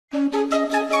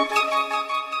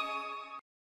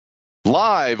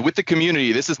Live with the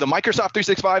community. This is the Microsoft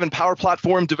 365 and Power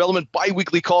Platform Development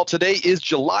Biweekly Call. Today is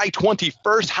July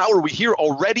 21st. How are we here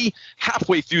already?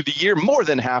 Halfway through the year, more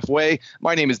than halfway.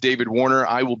 My name is David Warner.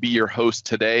 I will be your host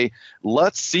today.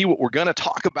 Let's see what we're going to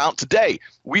talk about today.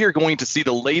 We are going to see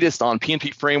the latest on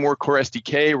PNP Framework, Core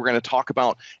SDK. We're going to talk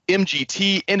about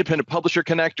MGT, Independent Publisher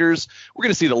Connectors. We're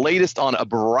going to see the latest on a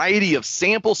variety of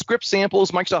samples, script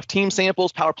samples, Microsoft Teams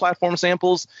samples, Power Platform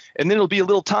samples, and then it'll be a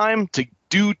little time to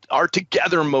do our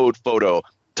together mode photo,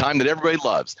 time that everybody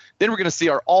loves. Then we're going to see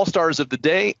our all-stars of the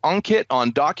day, Ankit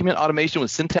on document automation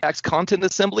with Syntex content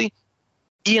assembly.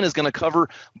 Ian is going to cover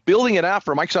building an app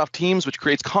for Microsoft Teams, which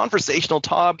creates conversational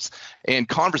tabs and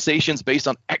conversations based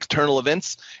on external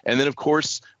events. And then, of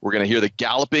course, we're going to hear the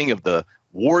galloping of the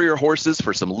warrior horses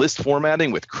for some list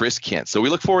formatting with Chris Kent. So we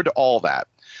look forward to all that.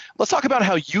 Let's talk about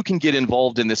how you can get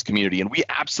involved in this community, and we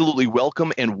absolutely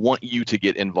welcome and want you to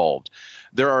get involved.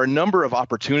 There are a number of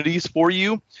opportunities for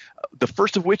you. The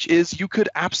first of which is you could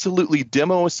absolutely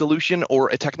demo a solution or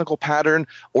a technical pattern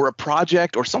or a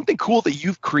project or something cool that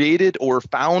you've created or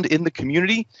found in the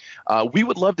community. We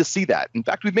would love to see that. In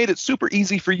fact, we've made it super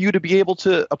easy for you to be able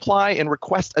to apply and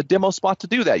request a demo spot to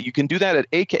do that. You can do that at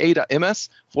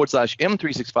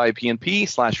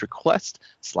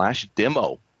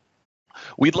aka.ms/m365pnp/request/demo.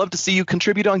 We'd love to see you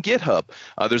contribute on GitHub.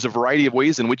 There's a variety of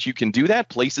ways in which you can do that,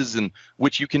 places in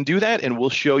which you can do that, and we'll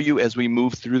show you as we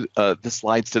move through the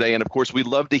slides today. And of course, we'd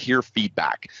love to hear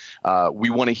feedback. We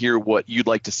want to hear what you'd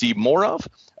like to see more of,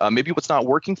 maybe what's not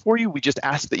working for you. We just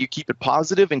ask that you keep it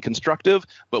positive and constructive,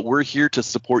 but we're here to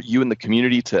support you in the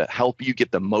community to help you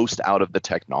get the most out of the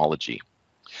technology.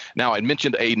 Now, I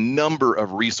mentioned a number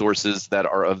of resources that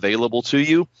are available to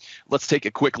you. Let's take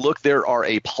a quick look. There are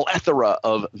a plethora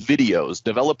of videos,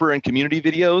 developer and community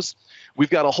videos. We've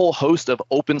got a whole host of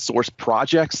open source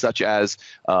projects such as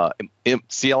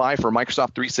CLI for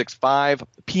Microsoft 365,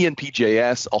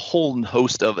 PNP.js, a whole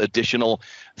host of additional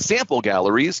sample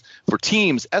galleries for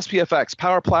Teams, SPFX,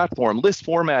 Power Platform, list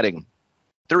formatting.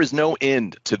 There is no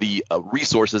end to the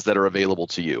resources that are available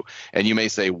to you. And you may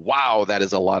say, wow, that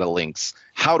is a lot of links.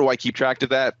 How do I keep track of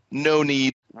that? No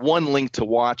need. One link to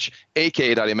watch,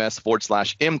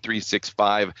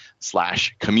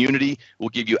 aka.ms/m365/community will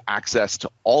give you access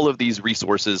to all of these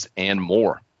resources and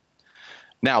more.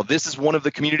 Now, this is one of the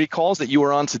community calls that you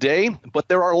are on today, but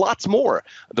there are lots more.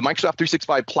 The Microsoft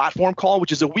 365 platform call,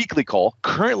 which is a weekly call,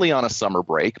 currently on a summer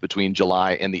break between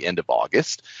July and the end of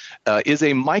August, is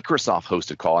a Microsoft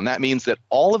hosted call. And that means that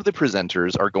all of the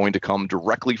presenters are going to come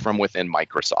directly from within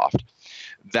Microsoft.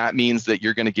 That means that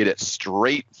you're going to get it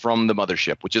straight from the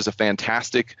mothership, which is a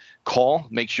fantastic call.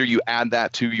 Make sure you add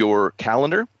that to your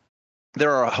calendar.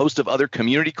 There are a host of other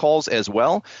community calls as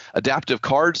well. Adaptive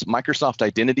Cards, Microsoft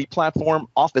Identity Platform,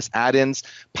 Office Add-ins,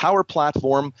 Power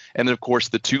Platform, and then, of course,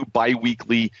 the two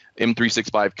bi-weekly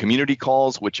M365 community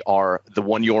calls, which are the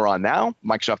one you're on now,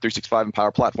 Microsoft 365 and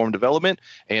Power Platform Development,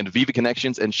 and Viva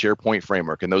Connections and SharePoint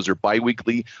Framework. And those are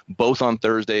bi-weekly, both on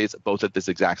Thursdays, both at this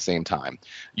exact same time.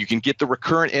 You can get the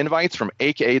recurrent invites from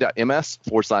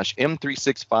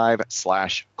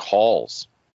aka.ms/m365/calls.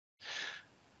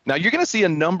 Now, you're going to see a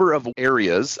number of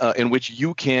areas in which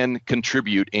you can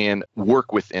contribute and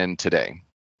work within today,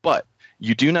 but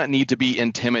you do not need to be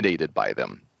intimidated by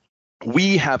them.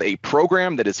 We have a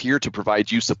program that is here to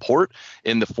provide you support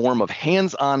in the form of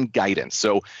hands-on guidance.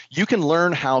 So you can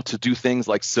learn how to do things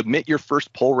like submit your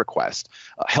first pull request,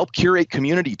 help curate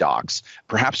community docs.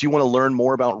 Perhaps you want to learn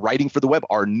more about writing for the web,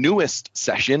 our newest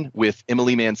session with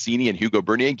Emily Mancini and Hugo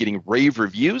Bernier getting rave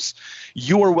reviews.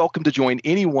 You are welcome to join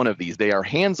any one of these. They are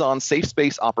hands-on safe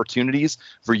space opportunities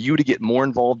for you to get more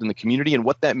involved in the community. And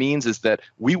what that means is that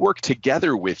we work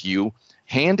together with you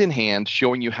hand in hand,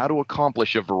 showing you how to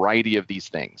accomplish a variety of these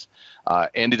things.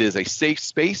 And it is a safe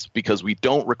space because we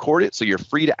don't record it, so you're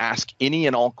free to ask any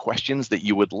and all questions that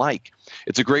you would like.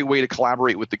 It's a great way to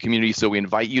collaborate with the community, so we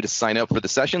invite you to sign up for the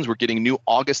sessions. We're getting new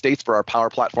August dates for our Power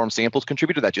Platform Samples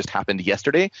contributor. That just happened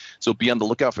yesterday, so be on the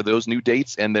lookout for those new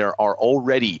dates, and there are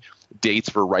already dates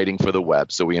for writing for the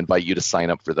web, so we invite you to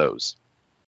sign up for those.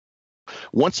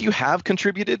 Once you have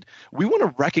contributed, we want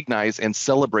to recognize and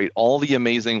celebrate all the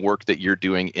amazing work that you're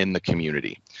doing in the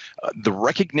community. The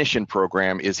recognition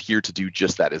program is here to do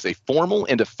just that. It's a formal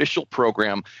and official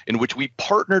program in which we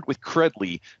partnered with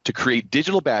Credly to create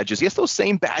digital badges. Yes, those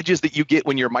same badges that you get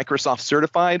when you're Microsoft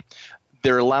certified.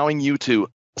 They're allowing you to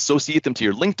associate them to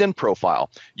your LinkedIn profile.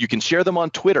 You can share them on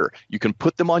Twitter. You can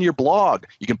put them on your blog.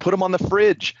 You can put them on the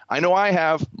fridge. I know I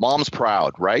have. Mom's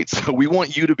proud, right? So we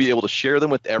want you to be able to share them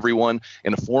with everyone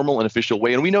in a formal and official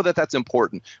way. And we know that that's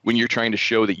important when you're trying to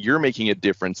show that you're making a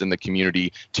difference in the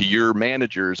community to your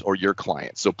managers or your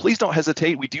clients. So please don't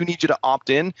hesitate. We do need you to opt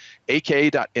in,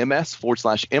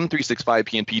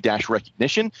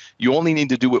 aka.ms/M365PNP-recognition. You only need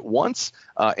to do it once,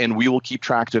 and we will keep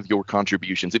track of your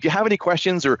contributions. If you have any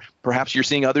questions, or perhaps you're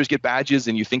seeing others get badges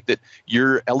and you think that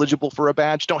you're eligible for a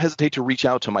badge, don't hesitate to reach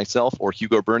out to myself or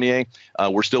Hugo Bernier.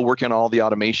 We're still working on all the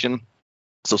automation,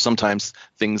 so sometimes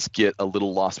things get a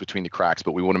little lost between the cracks,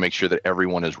 but we want to make sure that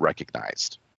everyone is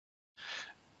recognized.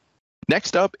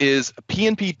 Next up is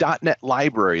PNP.NET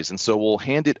libraries, and so we'll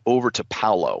hand it over to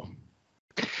Paolo.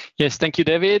 Yes, thank you,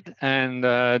 David. And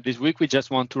this week, we just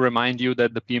want to remind you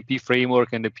that the PNP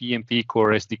framework and the PNP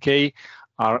core SDK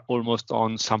are almost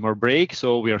on summer break.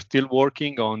 So we are still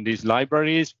working on these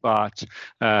libraries, but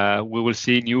we will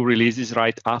see new releases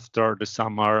right after the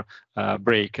summer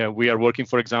break. We are working,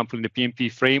 for example, in the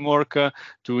PNP framework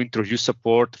to introduce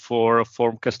support for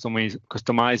form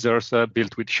customizers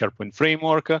built with SharePoint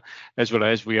framework, as well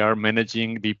as we are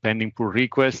managing the pending pull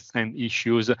requests and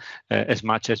issues as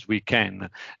much as we can.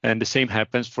 And the same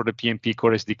happens for the PNP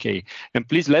Core SDK. And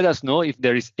please let us know if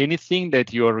there is anything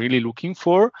that you are really looking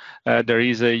for. There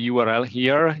is a URL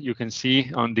here. You can see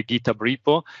on the GitHub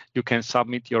repo. You can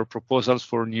submit your proposals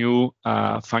for new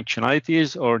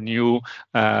functionalities or new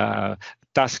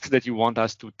tasks that you want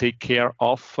us to take care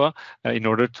of in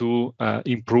order to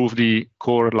improve the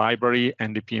core library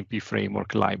and the PNP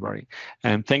framework library.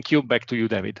 And thank you. Back to you,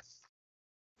 David.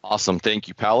 Awesome. Thank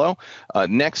you, Paolo.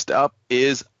 Next up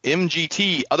is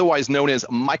MGT, otherwise known as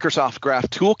Microsoft Graph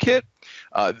Toolkit.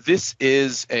 This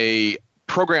is a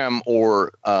program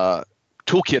or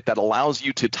toolkit that allows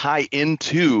you to tie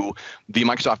into the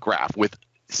Microsoft Graph with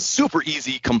super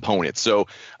easy components. So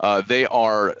they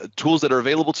are tools that are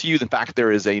available to you. In fact,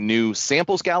 there is a new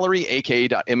samples gallery,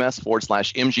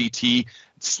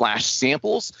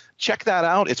 aka.ms/MGT/samples. Check that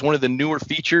out. It's one of the newer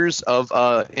features of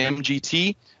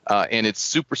MGT, and it's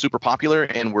super, super popular.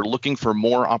 And we're looking for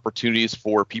more opportunities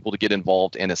for people to get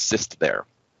involved and assist there.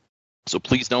 So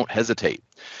please don't hesitate.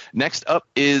 Next up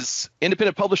is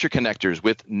independent publisher connectors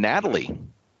with Natalie.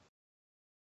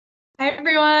 Hi,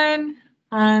 everyone.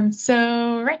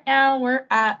 So right now we're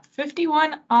at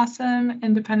 51 awesome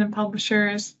independent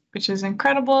publishers, which is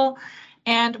incredible,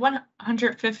 and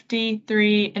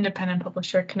 153 independent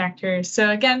publisher connectors. So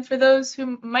again, for those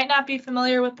who might not be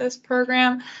familiar with this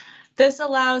program, this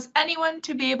allows anyone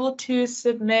to be able to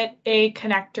submit a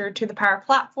connector to the Power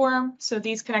Platform. So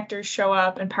these connectors show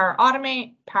up in Power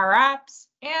Automate, Power Apps,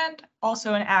 and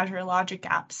also in Azure Logic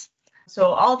Apps.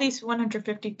 So all these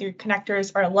 153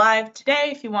 connectors are live today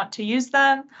if you want to use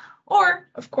them, or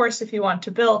of course, if you want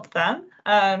to build them.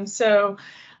 So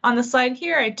on the slide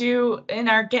here, in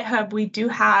our GitHub, we do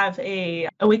have a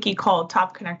wiki called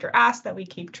Top Connector Ask that we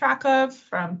keep track of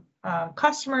from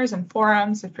customers and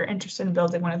forums if you're interested in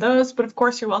building one of those. But of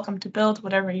course, you're welcome to build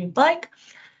whatever you'd like.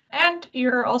 And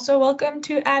you're also welcome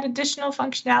to add additional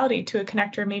functionality to a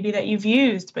connector maybe that you've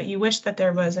used, but you wish that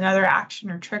there was another action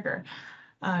or trigger.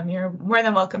 You're more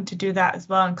than welcome to do that as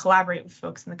well and collaborate with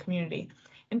folks in the community.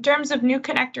 In terms of new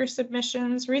connector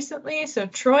submissions recently, so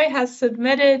Troy has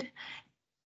submitted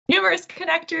numerous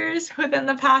connectors within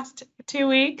the past 2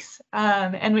 weeks.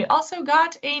 And we also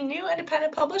got a new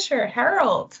independent publisher,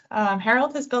 Harold.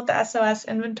 Harold has built the SOS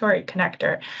inventory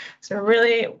connector. So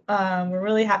we're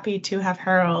really happy to have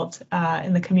Harold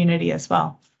in the community as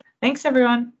well. Thanks,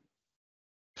 everyone.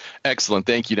 Excellent.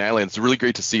 Thank you, Natalie. It's really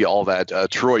great to see all that.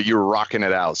 Troy, you were rocking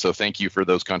it out. So thank you for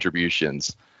those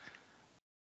contributions.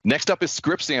 Next up is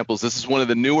script samples. This is one of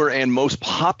the newer and most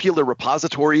popular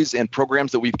repositories and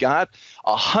programs that we've got.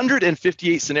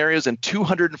 158 scenarios and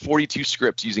 242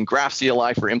 scripts using Graph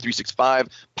CLI for M365,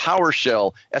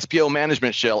 PowerShell, SPO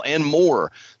Management Shell, and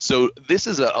more. So this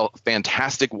is a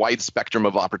fantastic wide spectrum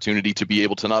of opportunity to be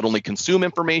able to not only consume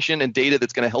information and data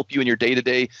that's going to help you in your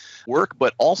day-to-day work,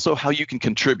 but also how you can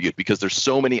contribute, because there's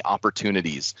so many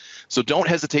opportunities. So don't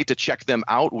hesitate to check them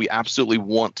out. We absolutely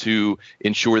want to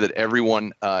ensure that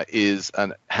everyone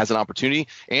has an opportunity.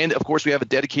 And of course, we have a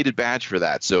dedicated badge for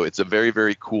that. So it's a very,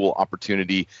 very cool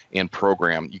opportunity and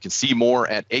program. You can see more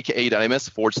at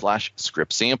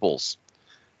aka.ms/script samples.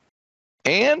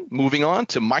 And moving on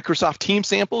to Microsoft Team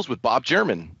samples with Bob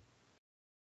German.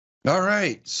 All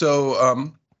right.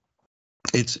 So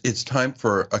it's time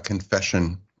for a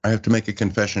confession. I have to make a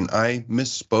confession. I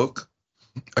misspoke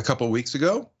a couple weeks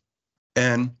ago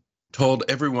and told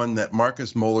everyone that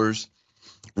Marcus Moeller's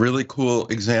really cool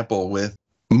example with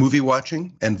movie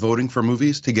watching and voting for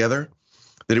movies together,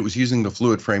 that it was using the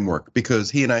Fluid framework,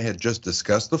 because he and I had just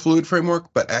discussed the Fluid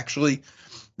framework, but actually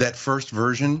that first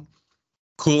version,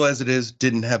 cool as it is,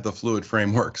 didn't have the Fluid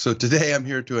framework. So today I'm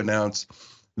here to announce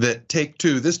that take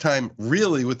two, this time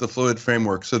really with the Fluid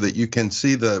framework, so that you can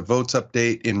see the votes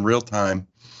update in real time.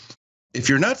 If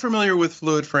you're not familiar with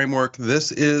Fluid framework,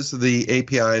 this is the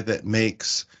API that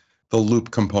makes the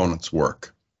loop components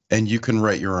work, and you can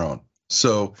write your own.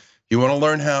 So you want to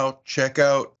learn how, check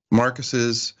out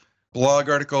Marcus's blog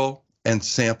article and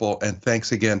sample. And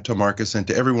thanks again to Marcus and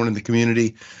to everyone in the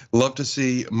community. Love to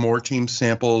see more team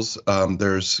samples.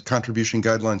 There's contribution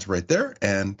guidelines right there.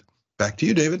 And back to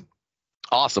you, David.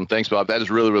 Awesome. Thanks, Bob. That is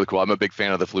really, really cool. I'm a big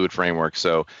fan of the Fluid framework.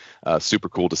 So super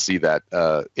cool to see that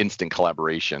instant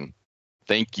collaboration.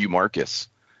 Thank you, Marcus.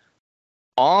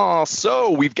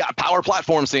 So we've got Power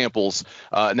Platform samples.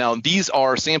 Now, these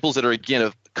are samples that are,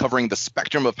 again, covering the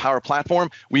spectrum of Power Platform.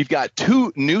 We've got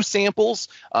two new samples.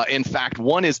 In fact,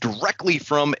 one is directly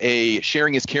from a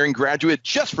Sharing is Caring graduate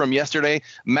just from yesterday.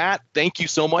 Matt, thank you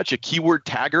so much, a keyword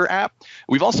tagger app.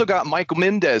 We've also got Michael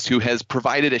Mendez, who has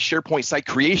provided a SharePoint site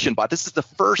creation bot. This is the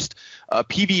first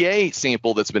PVA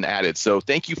sample that's been added. So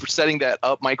thank you for setting that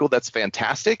up, Michael. That's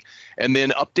fantastic. And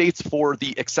then updates for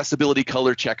the accessibility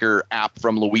color checker app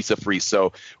from Louisa Fries.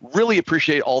 So really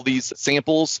appreciate all these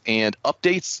samples and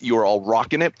updates. You are all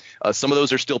rocking it. Some of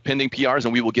those are still pending PRs,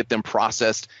 and we will get them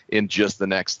processed in just the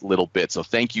next little bit. So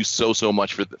thank you so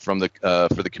much for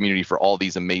the community for all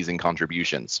these amazing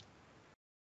contributions.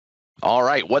 All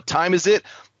right, what time is it?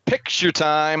 Picture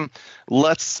time.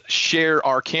 Let's share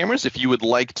our cameras. If you would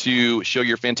like to show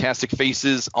your fantastic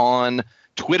faces on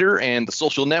Twitter and the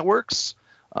social networks,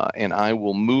 and I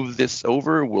will move this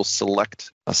over. We'll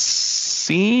select a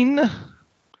scene.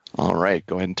 All right,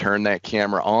 go ahead and turn that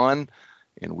camera on,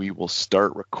 and we will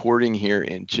start recording here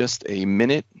in just a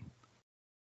minute.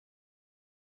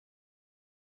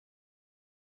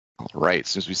 All right, as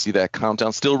soon as we see that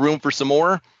countdown, still room for some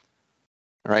more.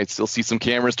 All right, still see some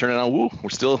cameras turning on. Woo, we're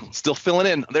still filling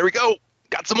in. There we go.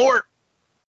 Got some more.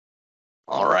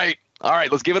 All right,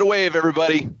 let's give it a wave,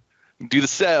 everybody. Do the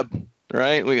Seb. All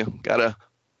right, we got a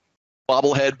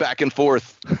bobblehead back and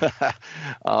forth.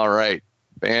 All right,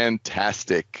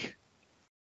 fantastic.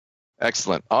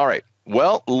 Excellent. All right.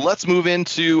 Well, let's move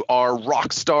into our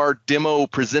rockstar demo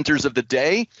presenters of the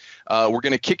day. We're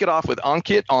going to kick it off with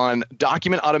Ankit on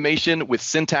document automation with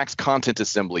Syntex content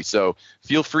assembly. So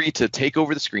feel free to take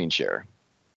over the screen share.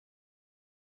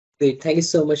 Great. Thank you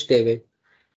so much, David.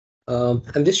 I'm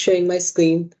just sharing my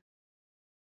screen.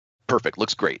 Perfect.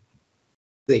 Looks great.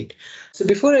 Great. So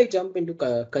before I jump into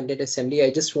content assembly, I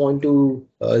just want to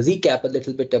recap a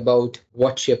little bit about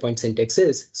what SharePoint Syntex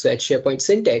is. So at SharePoint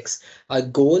Syntex, our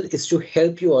goal is to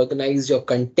help you organize your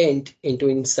content into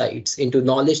insights, into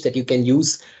knowledge that you can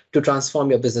use to transform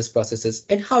your business processes.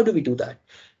 And how do we do that?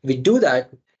 We do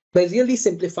that by really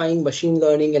simplifying machine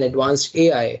learning and advanced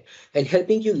AI and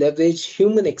helping you leverage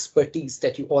human expertise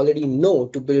that you already know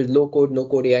to build low-code,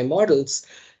 no-code AI models,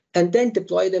 and then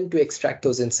deploy them to extract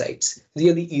those insights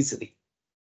really easily.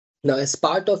 Now, as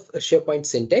part of SharePoint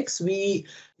Syntex,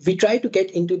 we try to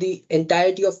get into the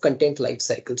entirety of content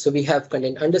lifecycle. So we have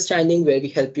content understanding, where we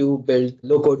help you build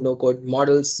low-code, no-code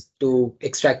models to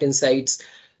extract insights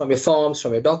from your forms,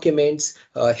 from your documents,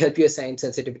 help you assign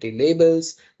sensitivity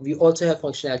labels. We also have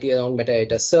functionality around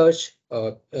metadata search,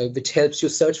 which helps you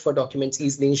search for documents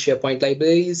easily in SharePoint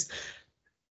libraries.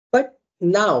 But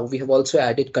now we have also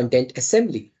added content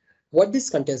assembly. What is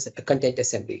content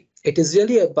assembly? It is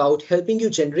really about helping you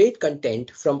generate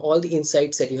content from all the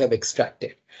insights that you have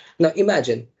extracted. Now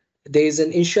imagine there is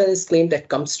an insurance claim that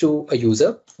comes to a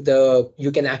user.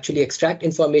 You can actually extract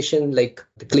information like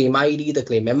the claim ID, the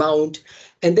claim amount,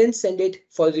 and then send it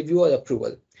for review or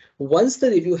approval. Once the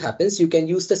review happens, you can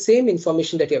use the same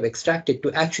information that you have extracted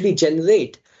to actually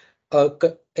generate an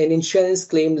insurance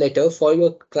claim letter for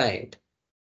your client,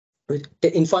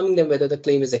 informing them whether the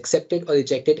claim is accepted or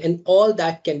rejected. And all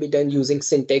that can be done using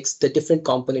Syntex, the different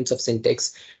components of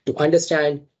Syntex, to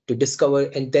understand, to discover,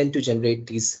 and then to generate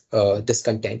this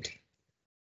content.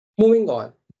 Moving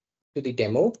on to the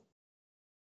demo.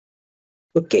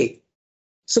 Okay,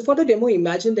 so for the demo,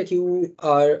 imagine that you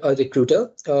are a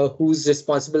recruiter who's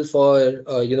responsible for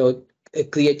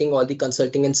creating all the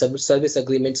consulting and service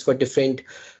agreements for different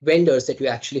vendors that you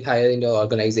actually hire in your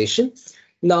organization.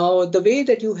 Now, the way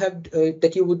that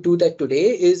you would do that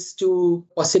today is to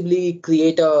possibly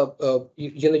create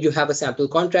you have a sample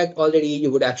contract already.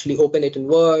 You would actually open it in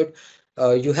Word,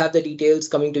 You have the details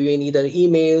coming to you in either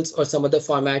emails or some other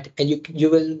format, and you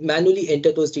will manually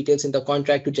enter those details in the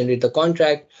contract to generate the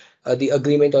contract, the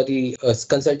agreement or the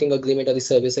consulting agreement or the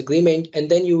service agreement, and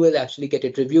then you will actually get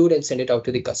it reviewed and send it out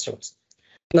to the customers.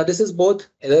 Now, this is both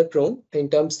error prone in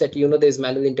terms that, there's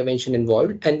manual intervention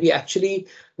involved, and we actually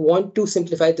want to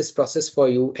simplify this process for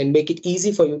you and make it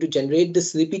easy for you to generate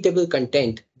this repeatable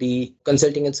content, the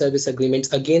consulting and service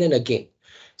agreements, again and again.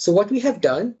 So what we have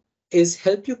done is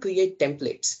help you create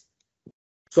templates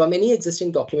from any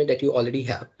existing document that you already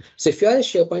have. So if you are a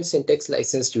SharePoint Syntex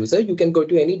licensed user, you can go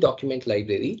to any document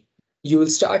library. You will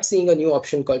start seeing a new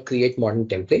option called Create Modern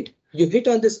Template. You hit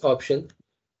on this option,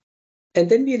 and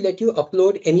then we let you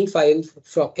upload any file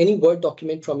from any Word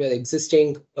document from your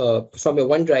existing, from your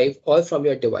OneDrive or from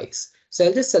your device. So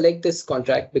I'll just select this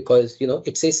contract because,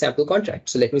 it says sample contract.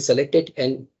 So let me select it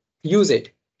and use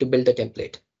it to build a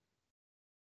template.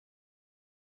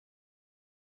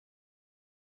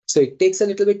 So it takes a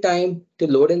little bit time to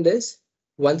load in this.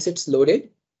 Once it's loaded,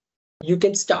 you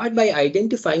can start by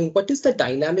identifying what is the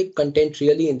dynamic content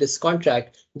really in this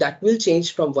contract that will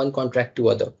change from one contract to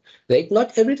other, right?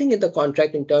 Not everything in the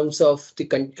contract in terms of the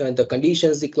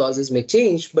conditions, the clauses may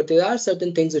change, but there are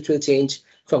certain things which will change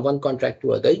from one contract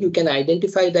to other. You can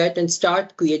identify that and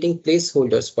start creating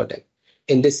placeholders for them.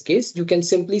 In this case, you can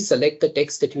simply select the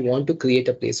text that you want to create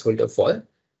a placeholder for,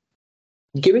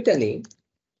 give it a name,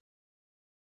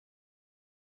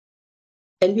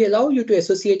 and we allow you to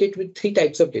associate it with 3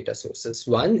 types of data sources.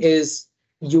 One is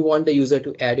you want the user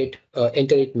to add it,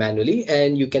 enter it manually,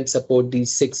 and you can support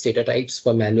these 6 data types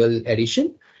for manual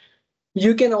addition.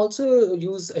 You can also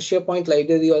use a SharePoint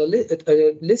library or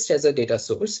a list as a data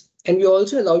source, and we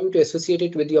also allow you to associate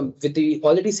it with the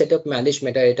already set up managed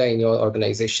metadata in your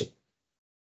organization.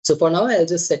 So for now, I'll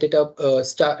just set it up,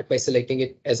 start by selecting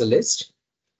it as a list.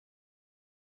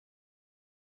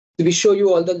 We show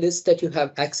you all the lists that you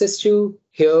have access to.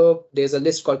 Here, there's a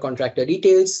list called contractor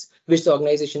details, which the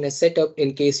organization has set up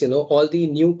in case, all the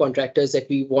new contractors that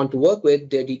we want to work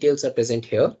with, their details are present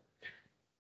here.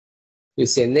 You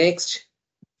say next,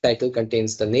 title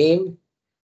contains the name, you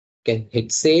can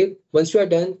hit save. Once you are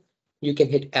done, you can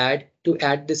hit add to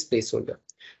add this placeholder.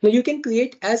 Now you can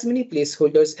create as many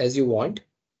placeholders as you want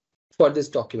for this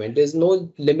document. There's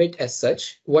no limit as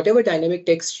such. Whatever dynamic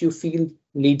text you feel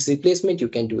needs replacement, you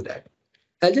can do that.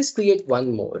 I'll just create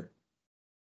one more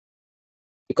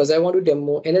because I want to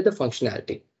demo another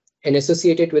functionality and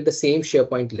associate it with the same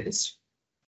SharePoint list.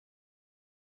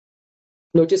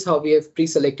 Notice how we have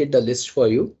pre-selected the list for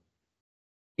you.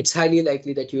 It's highly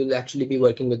likely that you will actually be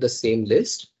working with the same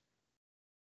list.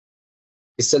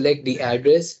 You select the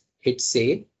address, hit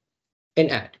save, and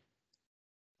add.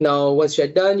 Now, once you're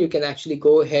done, you can actually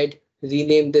go ahead,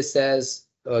 rename this as,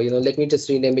 let me just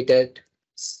rename it at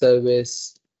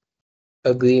service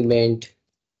agreement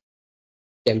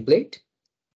template.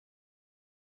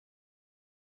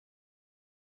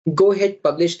 Go ahead,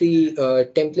 publish the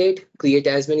template, create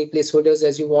as many placeholders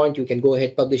as you want. You can go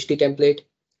ahead, publish the template.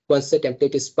 Once the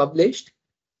template is published,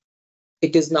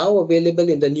 it is now available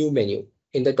in the new menu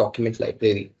in the document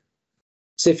library.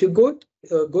 So if you go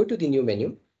to the new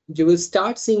menu, you will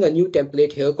start seeing a new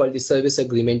template here called the service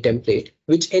agreement template,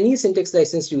 which any Syntex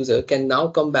licensed user can now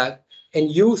come back and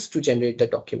use to generate the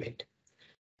document.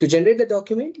 To generate the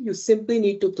document, you simply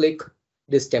need to click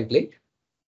this template.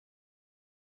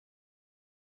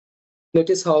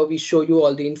 Notice how we show you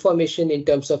all the information in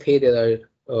terms of, hey, there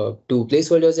are 2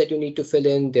 placeholders that you need to fill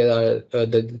in.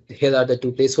 Here are the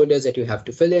 2 placeholders that you have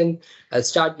to fill in. I'll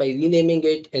start by renaming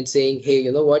it and saying, hey,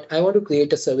 you know what? I want to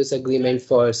create a service agreement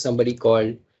for somebody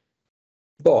called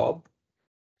Bob.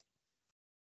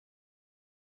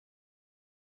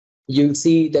 You'll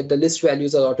see that the list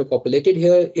values are auto-populated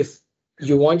here. If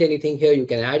you want anything here, you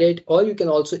can add it, or you can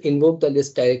also invoke the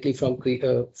list directly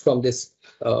from this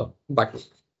button.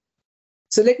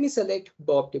 So let me select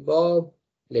Bob to Bob.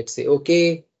 Let's say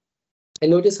OK.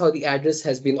 And notice how the address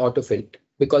has been autofilled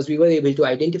because we were able to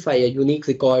identify a unique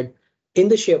record in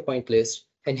the SharePoint list,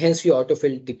 and hence we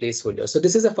autofilled the placeholder. So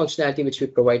this is a functionality which we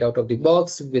provide out of the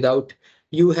box without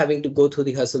you having to go through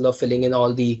the hustle of filling in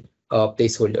all the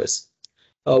placeholders.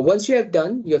 Once you have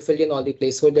done, you have filled in all the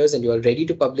placeholders and you are ready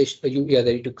to publish, you are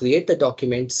ready to create the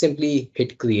document, simply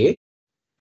hit create.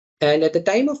 And at the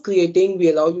time of creating,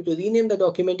 we allow you to rename the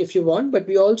document if you want, but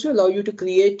we also allow you to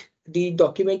create the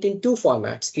document in 2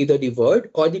 formats, either the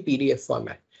Word or the PDF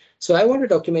format. So I want a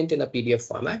document in a PDF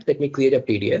format. Let me create a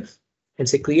PDF and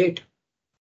say create.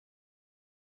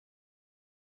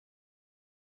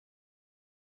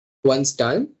 Once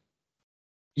done,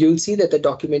 you'll see that the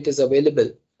document is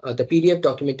available. The PDF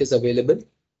document is available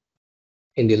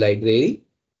in the library.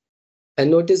 And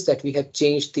notice that we have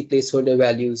changed the placeholder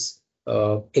values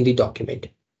in the document.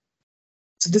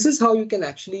 So this is how you can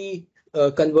actually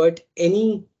convert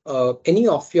any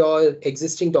of your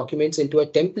existing documents into a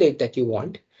template that you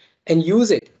want and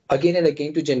use it again and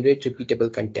again to generate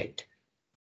repeatable content.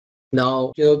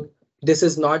 Now, this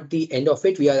is not the end of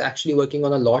it. We are actually working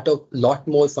on a lot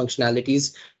more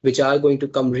functionalities which are going to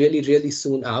come really, really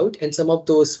soon out. And some of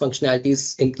those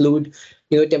functionalities include,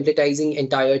 templatizing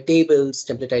entire tables,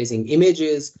 templatizing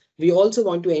images. We also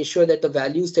want to ensure that the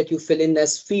values that you fill in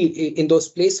as field in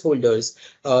those placeholders,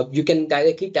 you can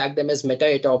directly tag them as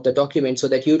metadata of the document so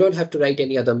that you don't have to write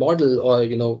any other model or,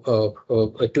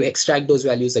 to extract those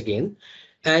values again.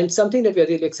 And something that we are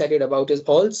really excited about is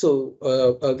also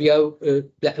we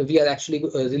are actually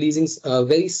releasing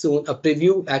very soon a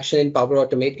preview action in Power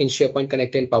Automate in SharePoint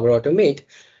Connect and Power Automate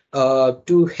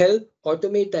to help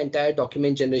automate the entire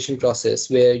document generation process,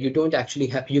 where you don't actually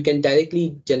have, you can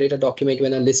directly generate a document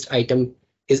when a list item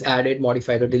is added,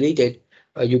 modified, or deleted.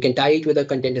 You can tie it with a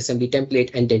content assembly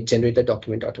template and then generate the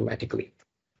document automatically.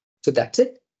 So that's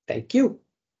it. Thank you.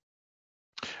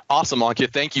 Awesome,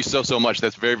 Ankit. Thank you so much.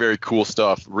 That's very, very cool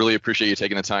stuff. Really appreciate you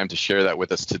taking the time to share that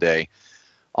with us today.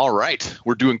 All right,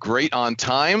 we're doing great on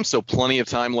time, so plenty of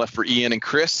time left for Ian and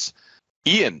Chris.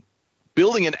 Ian,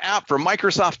 building an app for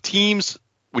Microsoft Teams,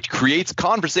 which creates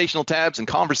conversational tabs and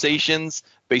conversations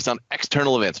based on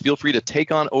external events. Feel free to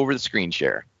take on over the screen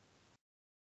share.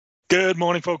 Good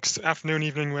morning, folks. Afternoon,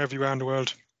 evening, wherever you are in the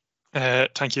world.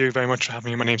 Thank you very much for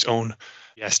having me. My name's Owen.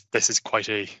 Yes, this is quite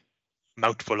a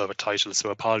mouthful of a title,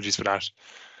 so apologies for that.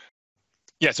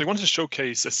 Yeah, so I wanted to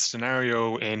showcase a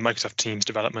scenario in Microsoft Teams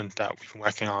development that we've been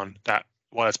working on that,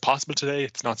 while it's possible today,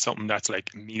 it's not something that's like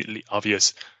immediately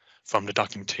obvious from the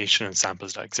documentation and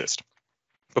samples that exist.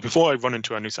 But before I run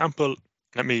into a new sample,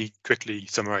 let me quickly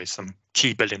summarize some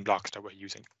key building blocks that we're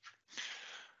using.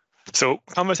 So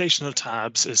conversational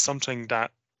tabs is something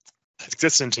that has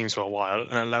existed in Teams for a while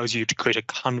and allows you to create a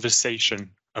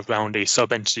conversation around a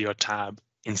sub-entity or tab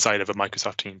inside of a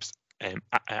Microsoft Teams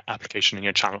application in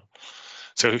your channel.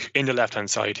 So in the left-hand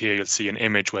side here, you'll see an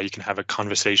image where you can have a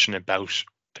conversation about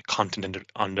the content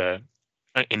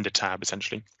in the tab,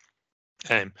 essentially.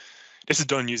 This is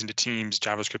done using the Teams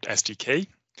JavaScript SDK,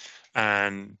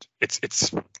 and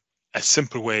it's a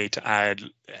simple way to add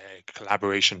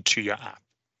collaboration to your app.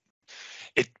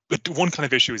 But one kind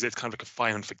of issue is it's kind of like a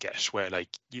fire and forget, where like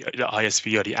the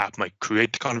ISV or the app might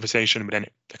create the conversation, but then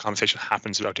the conversation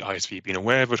happens without the ISV being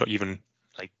aware of it or even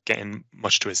like getting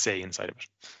much to a say inside of it.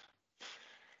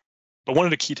 But one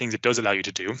of the key things it does allow you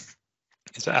to do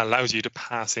is that it allows you to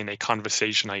pass in a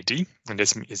conversation ID, and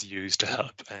this is used to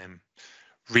help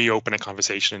reopen a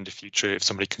conversation in the future if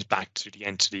somebody comes back to the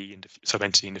entity in the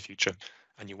sub-entity in the future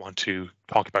and you want to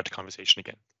talk about the conversation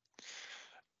again.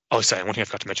 Oh, sorry, one thing I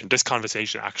forgot to mention, this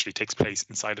conversation actually takes place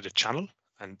inside of the channel.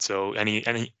 And so any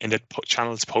in the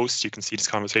channel's posts, you can see this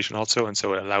conversation also. And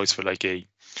so it allows for like a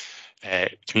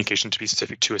communication to be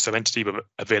specific to a sub-entity, but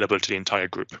available to the entire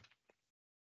group.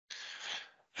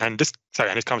 And this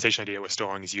conversation idea we're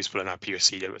storing is useful in our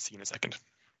POC that we'll see in a second.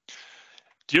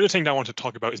 The other thing that I want to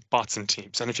talk about is bots and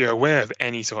teams. And if you're aware of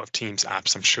any sort of Teams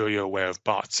apps, I'm sure you're aware of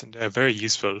bots. And they're very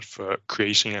useful for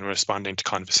creating and responding to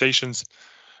conversations,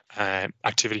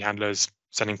 activity handlers,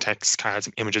 sending texts, cards,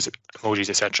 images, emojis,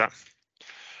 etc.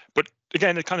 But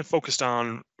again, it kind of focused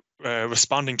on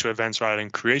responding to events rather than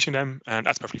creating them, and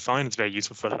that's perfectly fine. It's very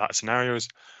useful for a lot of scenarios.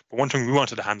 But one thing we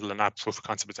wanted to handle in that proof of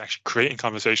concept is actually creating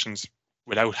conversations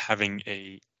without having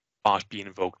a bot being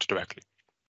invoked directly.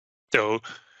 So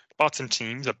bots and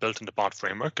teams are built in the bot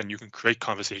framework, and you can create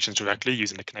conversations directly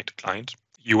using the connected client.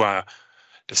 You are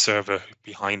the server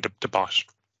behind the bot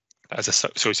as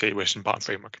associated with the bot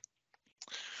framework.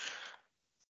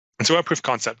 And so our proof of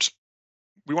concept,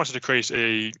 we wanted to create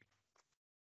a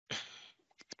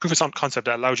proof of concept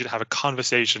that allows you to have a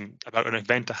conversation about an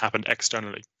event that happened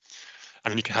externally.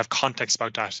 And then you can have context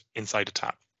about that inside a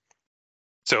tab.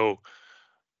 So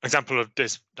an example of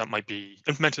this that might be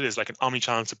implemented is like an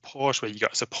omni-channel support, where you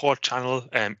got a support channel,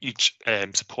 and each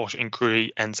support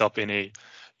inquiry ends up in a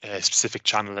specific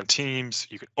channel in Teams.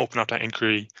 You can open up that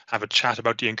inquiry, have a chat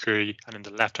about the inquiry, and in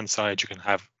the left-hand side, you can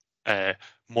have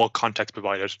more context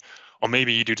provided. Or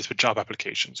maybe you do this with job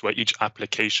applications, where each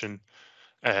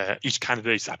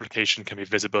candidate's application can be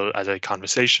visible as a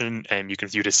conversation, and you can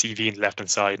view the CV in the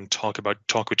left-hand side and talk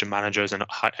with your managers and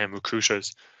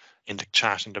recruiters in the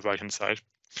chat in the right-hand side.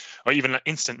 Or even like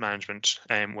instant management,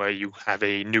 where you have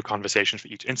a new conversation for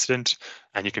each incident,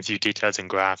 and you can view details and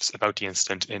graphs about the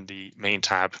incident in the main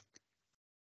tab.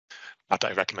 Not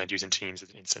that I recommend using Teams as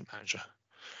an instant manager.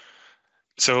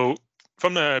 So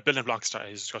from the building blocks that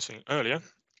I was discussing earlier,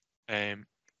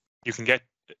 you can get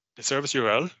the service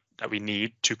URL that we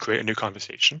need to create a new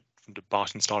conversation from the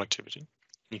bot install activity.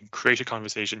 You can create a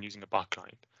conversation using a bot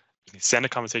client. You can send a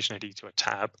conversation ID to a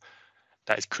tab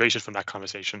that is created from that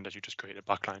conversation that you just created a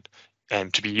bot client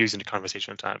to be used in the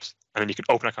conversational tabs. And then you can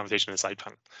open a conversation in the side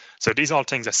panel. So these are all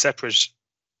things are separate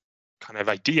kind of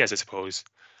ideas, I suppose,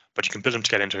 but you can build them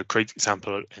together into a great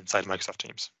example inside Microsoft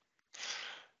Teams.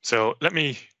 So let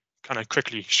me kind of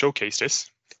quickly showcase this,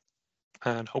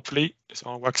 and hopefully this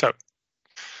all works out.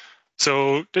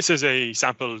 So this is a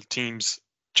sample Teams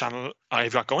channel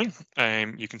I've got going.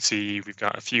 You can see we've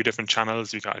got a few different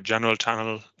channels. We've got a general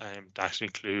channel that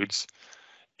includes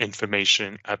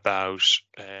information about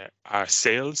our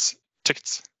sales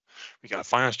tickets. We got a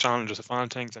finance channel, just the final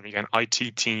things, and we got an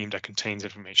IT team that contains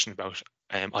information about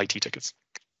IT tickets.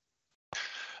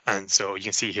 And so you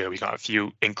can see here we got a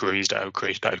few inquiries that I've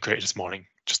created this morning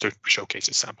just to showcase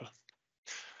this sample.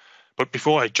 But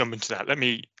before I jump into that, let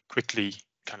me quickly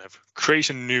kind of create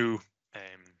a new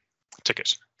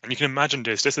ticket. And you can imagine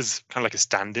this is kind of like a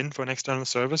stand-in for an external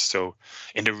service. So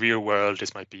in the real world,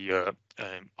 this might be a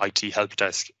IT help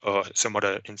desk or some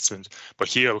other instance. But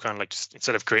here we're kind of like, just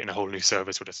instead of creating a whole new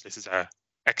service with this is our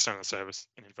external service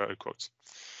in inverted quotes.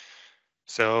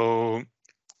 So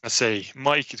let's say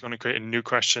Mike is going to create a new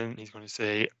question. He's going to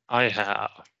say, I have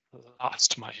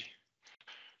lost my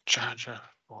charger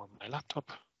for my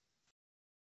laptop.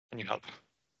 Can you help?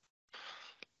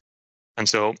 And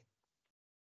so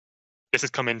this is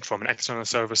coming from an external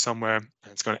server somewhere,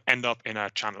 and it's going to end up in our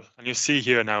channel. And you'll see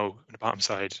here now on the bottom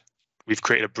side, we've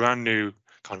created a brand new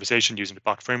conversation using the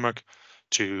bot framework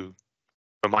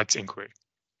for Mike's inquiry.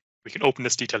 We can open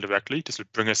this detail directly. This will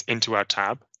bring us into our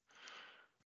tab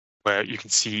where you can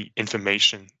see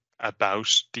information about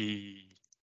the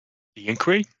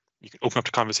inquiry. You can open up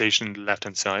the conversation on the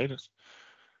left-hand side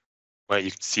where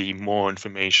you can see more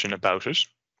information about it.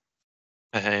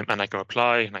 And I can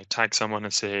reply and I tag someone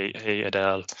and say, hey,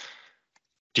 Adele,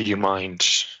 do you mind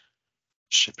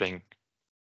shipping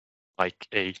like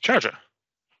a charger?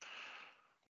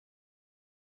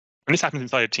 And this happens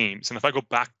inside of Teams. And if I go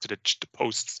back to the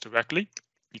posts directly,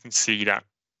 you can see that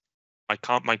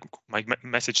my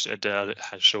message to Adele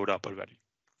has showed up already.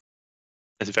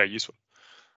 It's very useful.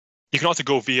 You can also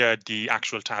go via the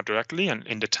actual tab directly. And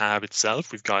in the tab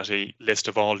itself, we've got a list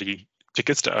of all the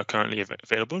tickets that are currently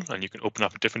available, and you can open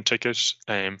up a different ticket,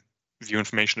 view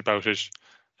information about it,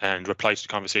 and reply to the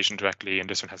conversation directly. And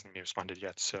this one hasn't been responded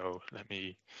yet, so let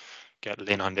me get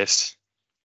Lynn on this.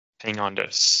 Hang on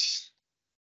this.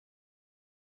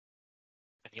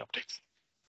 Any updates?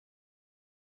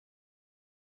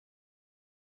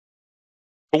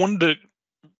 But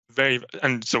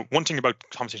one thing about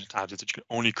conversation tabs is that you can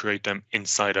only create them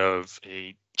inside of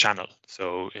a channel.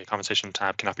 So a conversation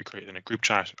tab cannot be created in a group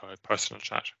chat or a personal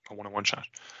chat or one-on-one chat.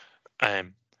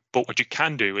 But what you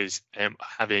can do is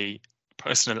have a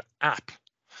personal app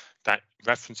that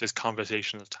references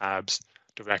conversational tabs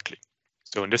directly.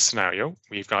 So in this scenario,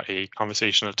 we've got a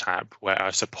conversational tab where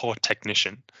our support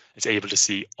technician is able to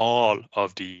see all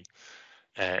of the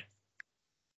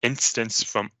instance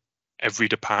from every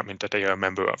department that they are a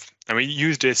member of. And we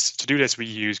use this, to do this, we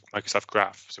use Microsoft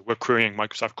Graph. So we're querying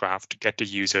Microsoft Graph to get the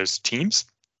user's teams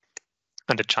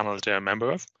and the channels they're a member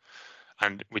of.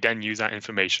 And we then use that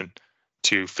information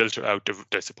to filter out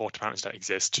the support departments that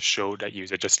exist to show that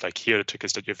user just like here are the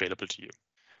tickets that are available to you.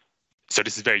 So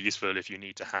this is very useful if you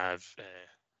need to have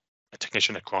a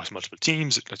technician across multiple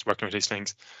teams that's working with these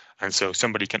things. And so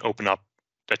somebody can open up,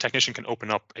 the technician can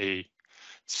open up a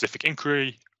specific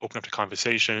inquiry, open up the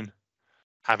conversation,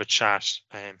 have a chat,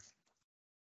 and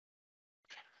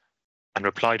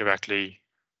reply directly.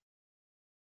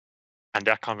 And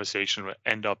that conversation will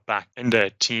end up back in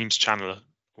the Teams channel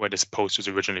where this post was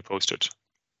originally posted.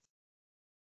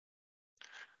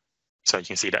 So you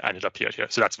can see that ended up here.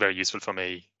 So that's very useful from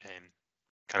a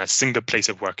kind of single place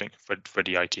of working for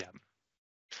the ITM.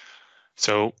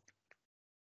 So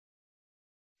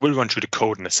we'll run through the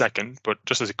code in a second, but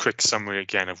just as a quick summary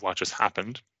again of what just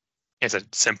happened, is a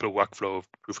simple workflow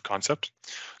proof of concept.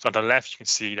 So on the left, you can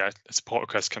see that a support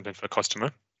request comes in for a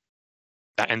customer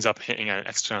that ends up hitting an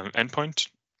external endpoint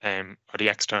or the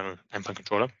external endpoint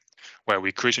controller, where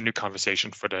we create a new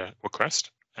conversation for the request.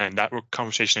 And that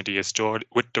conversation ID is stored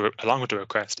along with the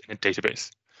request in a database.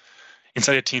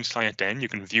 Inside a Teams client, then you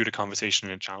can view the conversation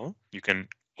in a channel. You can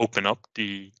open up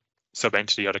the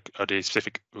sub-entity or the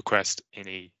specific request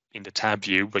in the tab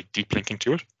view by deep linking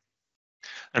to it.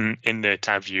 And in the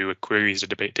tab view, it queries the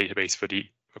database for the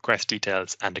request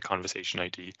details and the conversation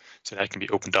ID. So that can be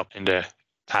opened up in the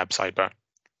tab sidebar.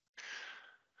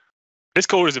 This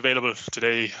code is available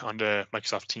today on the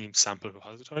Microsoft Teams sample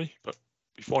repository. But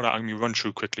before that, I'm going to run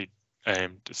through quickly the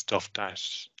stuff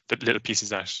the little pieces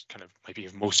that kind of might be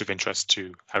of most of interest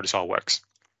to how this all works.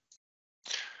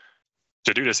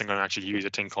 To do this, I'm going to actually use a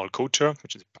thing called CodeTour,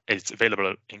 which is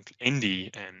available in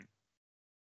the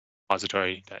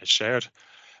repository that is shared,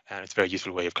 and it's a very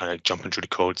useful way of kind of jumping through the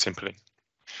code simply.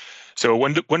 So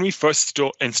when we first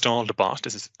install the bot,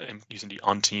 this is using the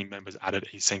onTeam members added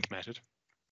async method.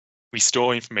 We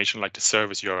store information like the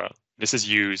service URL. This is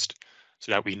used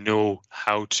so that we know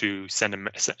how to send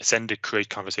a create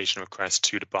conversation request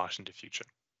to the bot in the future.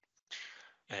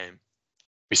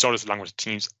 We store this along with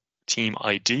the team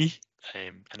ID,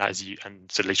 and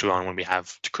so later on when we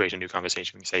have to create a new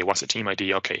conversation, we say, what's the team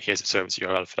ID? Okay, here's the service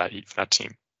URL for that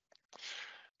team.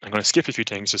 I'm going to skip a few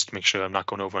things just to make sure I'm not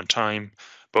going over on time.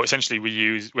 But essentially,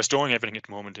 we're storing everything at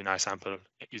the moment in our sample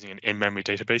using an in-memory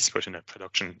database, but in a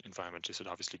production environment, this would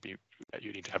obviously be that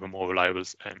you need to have a more reliable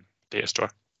data store.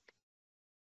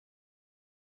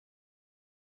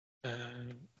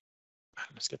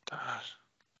 Let's get that.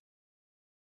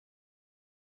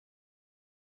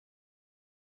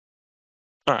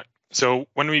 All right. So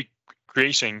when we're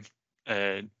creating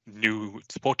a new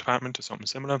support department or something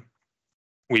similar,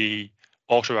 we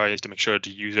authorize to make sure the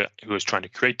user who is trying to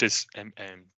create this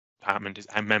department is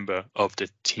a member of the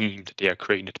team that they are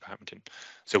creating the department in.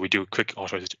 So we do a quick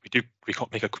authorization.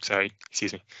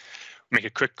 Make a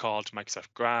quick call to Microsoft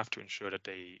Graph to ensure that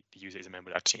the user is a member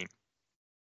of that team.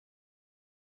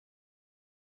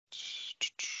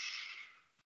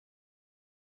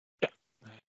 Yeah.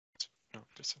 No,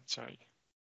 this one, sorry.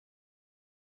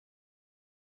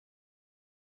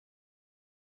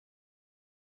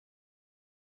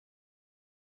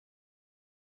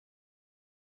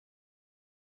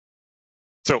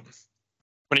 So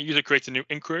when a user creates a new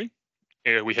inquiry,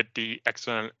 we hit the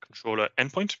external controller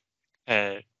endpoint.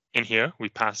 In here, we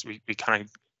kind of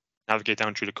navigate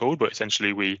down through the code, but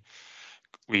essentially we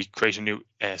create a new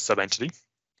sub-entity.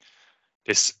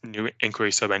 This new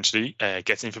inquiry sub-entity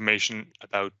gets information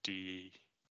about the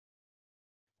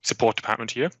support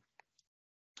department here.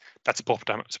 That support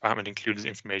department includes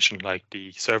information like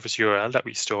the service URL that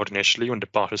we stored initially when the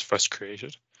bot was first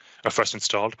created, or first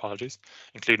installed, apologies,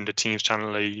 including the Teams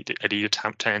channel ID, the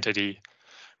tenant ID.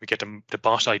 We get the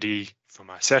bot ID from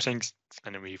our settings,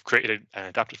 and then we've created an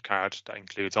adaptive card that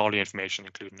includes all the information,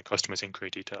 including the customer's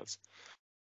inquiry details.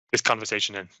 This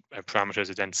conversation and parameters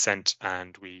are then sent,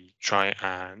 and we try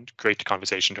and create the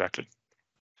conversation directly.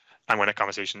 And when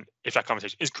if that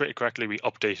conversation is created correctly, we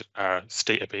update our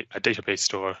database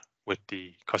store with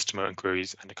the customer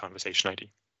inquiries and the conversation ID.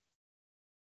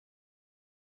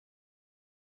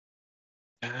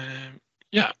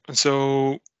 Yeah, and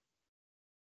so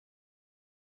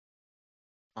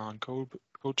on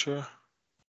culture.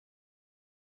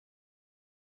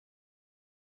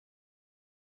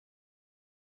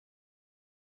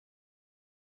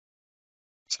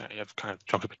 Sorry, I've kind of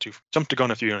jumped the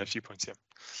gun a few points here.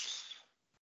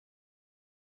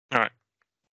 All right.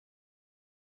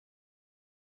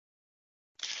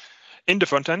 In the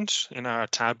front end, in our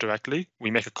tab directly,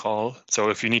 we make a call. So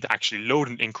if you need to actually load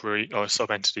an inquiry or a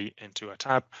sub-entity into a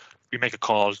tab, we make a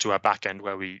call to our backend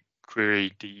where we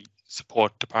query the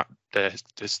support department, the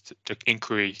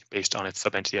inquiry based on its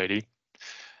sub-entity ID.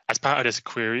 As part of this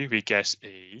query, we get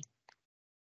a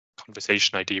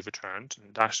conversation ID returned,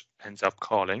 and that ends up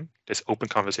calling this open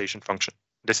conversation function.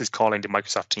 This is calling the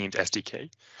Microsoft Teams SDK,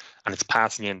 and it's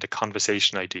passing in the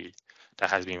conversation ID that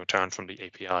has been returned from the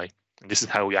API. And this is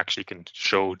how we actually can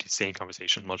show the same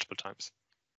conversation multiple times.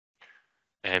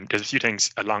 There's a few things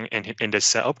along in this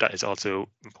setup that is also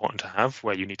important to have,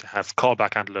 where you need to have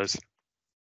callback handlers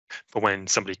for when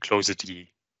somebody closes the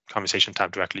conversation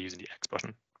tab directly using the X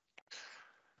button.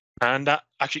 And that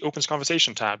actually opens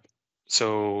conversation tab.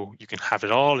 So you can have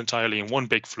it all entirely in one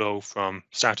big flow from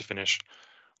start to finish,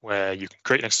 where you can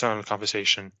create an external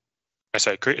conversation,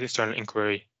 create an external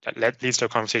inquiry that leads to a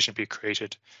conversation being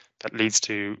created, that leads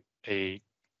to the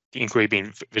inquiry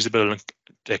being visible and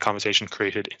the conversation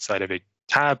created inside of a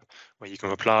tab where you can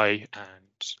reply,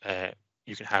 and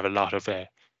you can have a lot of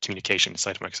communication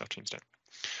inside of Microsoft Teams there.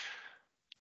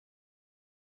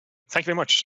 Thank you very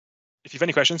much. If you have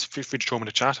any questions, feel free to throw them in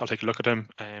the chat. I'll take a look at them.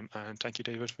 And thank you,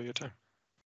 David, for your time.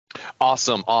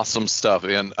 Awesome stuff.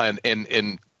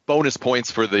 And bonus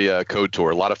points for the code tour.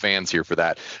 A lot of fans here for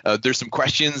that. There's some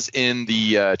questions in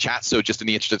the chat, so just in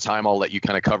the interest of time, I'll let you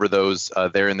kind of cover those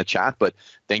there in the chat. But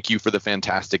thank you for the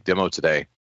fantastic demo today.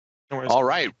 No worries. All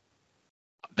right.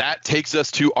 That takes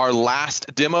us to our last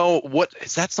demo. What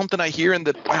is that? Something I hear in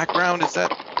the background? Is that?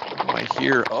 What do I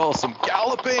hear? Oh, some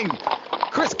galloping.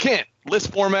 Chris Kent,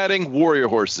 List formatting, warrior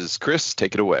horses. Chris,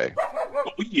 take it away.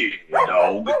 Oh, yeah,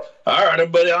 dog. All right,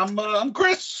 everybody. I'm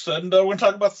Chris, and we're gonna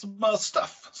talk about some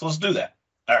stuff. So let's do that.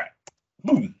 All right.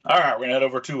 Boom. All right, we're gonna head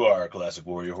over to our classic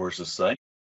warrior horses site.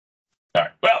 All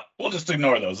right. Well, we'll just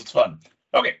ignore those. It's fun.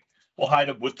 Okay. We'll hide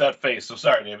it with that face. So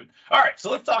sorry, David. All right. So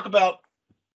let's talk about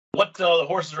what the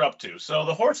horses are up to. So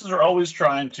the horses are always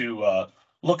trying to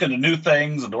look into new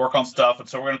things and to work on stuff. And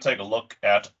so we're going to take a look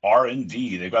at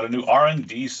R&D. They've got a new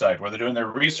R&D site where they're doing their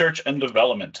research and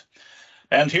development.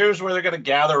 And here's where they're going to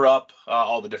gather up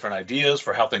all the different ideas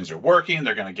for how things are working.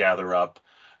 They're going to gather up,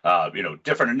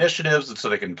 different initiatives, and so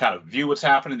they can kind of view what's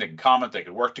happening. They can comment. They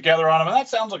can work together on them. And that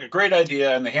sounds like a great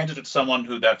idea. And they hand it to someone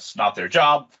who that's not their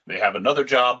job. They have another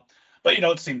job. But,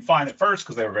 it seemed fine at first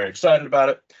because they were very excited about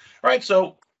it. All right,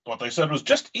 so what they said was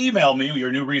just email me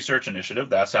your new research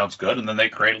initiative. That sounds good. And then they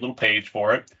create a little page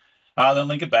for it, then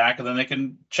link it back, and then they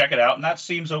can check it out. And that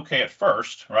seems okay at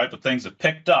first, right? But things have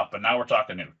picked up, and now we're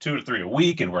talking 2 to 3 a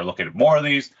week, and we're looking at more of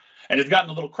these. And it's gotten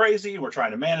a little crazy. We're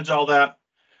trying to manage all that.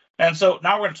 And so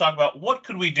now we're going to talk about what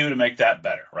could we do to make that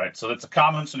better, right? So that's a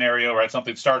common scenario, right?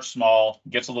 Something starts small,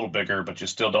 gets a little bigger, but you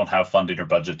still don't have funding or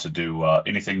budget to do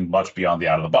anything much beyond the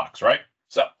out of the box, right?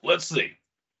 So let's see.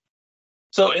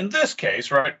 So in this case,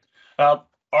 right,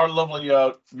 our lovely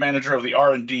manager of the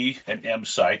R&D and M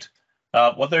site,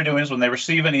 what they're doing is when they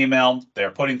receive an email,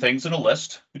 they're putting things in a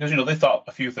list because, they thought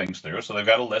a few things through. So they've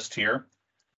got a list here.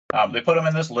 They put them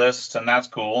in this list, and that's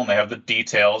cool. And they have the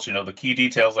details, the key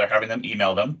details. They're having them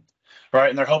email them, right?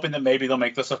 And they're hoping that maybe they'll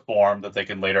make this a form that they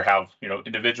can later have,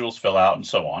 individuals fill out and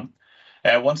so on.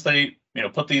 And once they,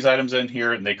 put these items in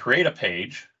here and they create a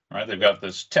page, right? They've got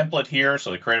this template here.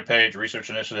 So they create a page, research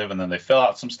initiative, and then they fill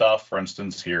out some stuff. For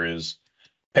instance, here is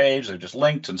page. They've just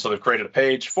linked. And so they've created a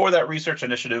page for that research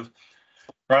initiative,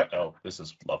 right? Oh, this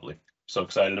is lovely. So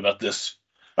excited about this.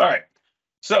 All right.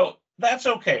 So that's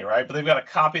okay, right? But they've got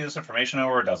to copy this information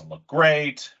over. It doesn't look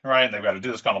great, right? And they've got to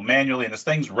do this kind of manually. And as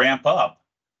things ramp up,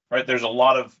 right, there's a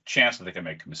lot of chance that they can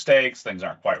make mistakes. Things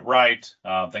aren't quite right.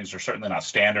 Things are certainly not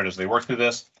standard as they work through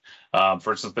this.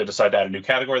 For instance, they decide to add a new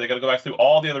category. They got to go back through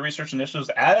all the other research initiatives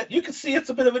to add it. You can see it's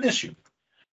a bit of an issue,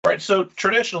 right? So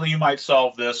traditionally, you might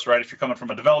solve this, right? If you're coming from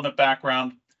a development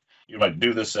background, you might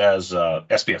do this as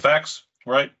SPFX,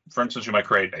 right? For instance, you might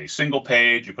create a single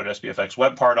page. You put SPFX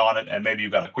web part on it, and maybe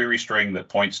you've got a query string that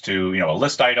points to, a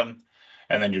list item,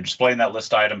 and then you're displaying that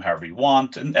list item however you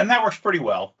want, and that works pretty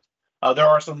well. There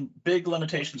are some big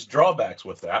limitations, drawbacks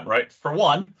with that, right? For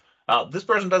one, this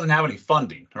person doesn't have any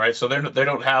funding, right? So they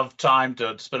don't have time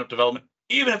to spin up development,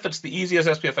 even if it's the easiest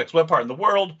SPFX web part in the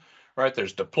world, right?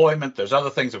 There's deployment, there's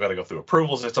other things they've got to go through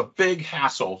approvals. It's a big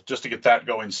hassle just to get that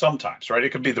going sometimes, right?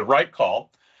 It could be the right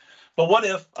call. But what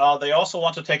if they also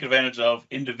want to take advantage of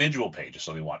individual pages?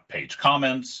 So they want page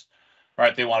comments,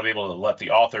 right? They want to be able to let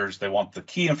the authors, they want the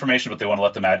key information, but they want to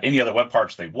let them add any other web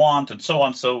parts they want and so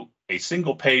on. So a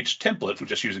single page template,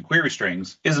 which is using query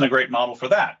strings, isn't a great model for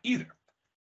that either.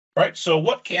 Right. So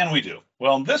what can we do?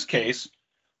 Well, in this case,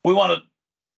 we want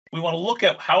to look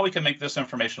at how we can make this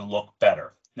information look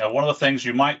better. Now, one of the things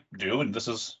you might do, and this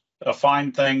is a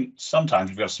fine thing sometimes,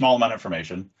 you've got a small amount of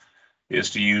information,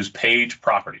 is to use page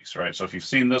properties, right? So if you've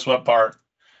seen this web part,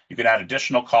 you can add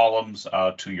additional columns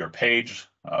to your page,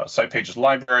 site pages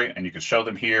library, and you can show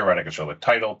them here, right? I can show the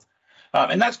title.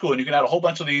 And that's cool. And you can add a whole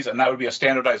bunch of these, and that would be a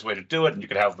standardized way to do it. And you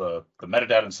could have the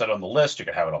metadata instead on the list. You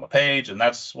could have it on the page. And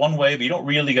that's one way, but you don't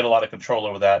really get a lot of control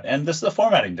over that. And this is a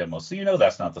formatting demo, so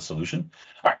that's not the solution.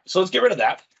 All right, so let's get rid of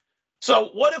that. So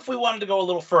what if we wanted to go a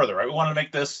little further, right? We wanted to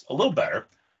make this a little better.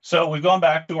 So we've gone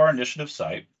back to our initiative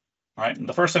site, right? And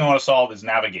the first thing we want to solve is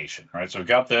navigation, right? So we've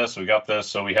got this,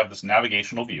 so we have this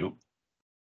navigational view,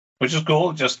 which is cool.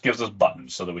 It just gives us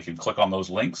buttons so that we can click on those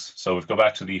links. So if we go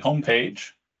back to the home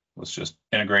page, let's just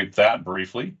integrate that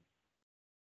briefly.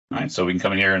 All right, so we can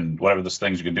come in here and whatever this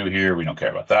things you can do here, we don't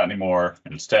care about that anymore.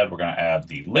 And instead, we're going to add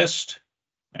the list,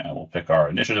 and we'll pick our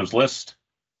initiatives list.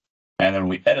 And then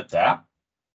we edit that.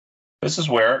 This is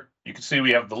where you can see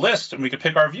we have the list, and we can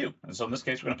pick our view. And so in this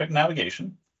case, we're going to pick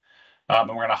navigation. And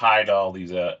we're going to hide all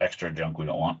these extra junk we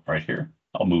don't want right here.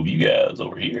 I'll move you guys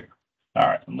over here. All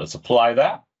right, and let's apply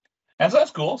that. And so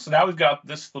that's cool. So now we've got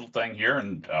this little thing here,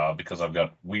 and because I've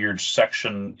got weird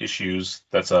section issues,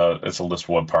 it's a list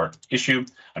web part issue.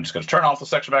 I'm just going to turn off the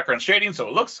section background shading so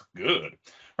it looks good.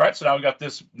 All right, so now we've got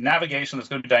this navigation that's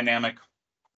going to be dynamic.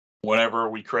 Whenever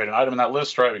we create an item in that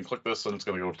list, right, we can click this and it's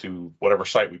going to go to whatever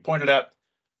site we pointed at.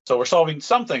 So we're solving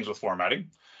some things with formatting.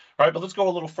 All right, but let's go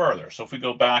a little further. So if we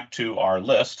go back to our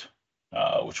list,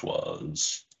 which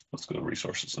was, let's go to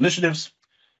resources initiatives.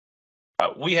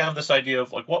 We have this idea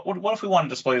of like, what if we want to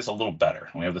display this a little better?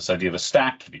 And we have this idea of a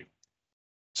stacked view.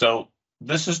 So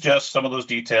this is just some of those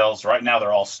details. Right now,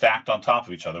 they're all stacked on top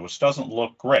of each other, which doesn't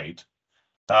look great.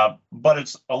 But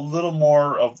it's a little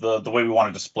more of the way we want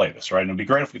to display this, right? And it'd be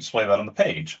great if we display that on the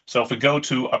page. So if we go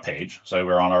to a page, say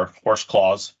we're on our horse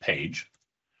claws page,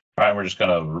 right? We're just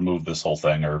going to remove this whole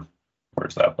thing, or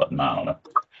where's that button? I don't know.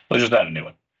 Let's just add a new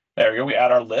one. There we go. We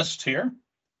add our list here,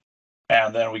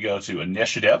 and then we go to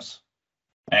initiatives,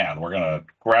 and we're going to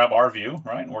grab our view,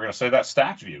 right? And we're going to say that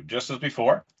stacked view, just as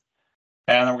before.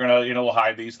 And then we're going to, we'll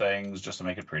hide these things just to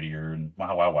make it prettier, and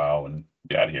wow, and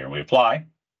get out of here. And we apply.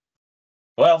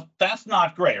 Well, that's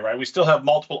not great, right? We still have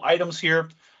multiple items here.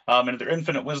 And in their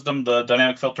infinite wisdom, the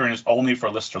dynamic filtering is only for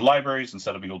lists or libraries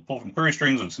instead of being able to pull from query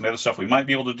strings and some other stuff we might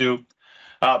be able to do.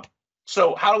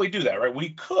 So how do we do that, right? We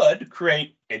could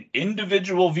create an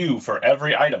individual view for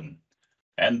every item.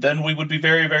 And then we would be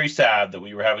very, very sad that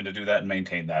we were having to do that and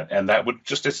maintain that. And that would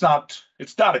just, it's not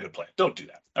a good plan. Don't do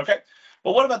that, okay?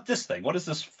 Well, what about this thing? What is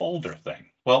this folder thing?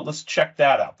 Well, let's check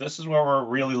that out. This is where we're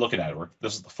really looking at it.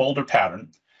 This is the folder pattern.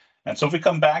 And so if we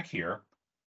come back here,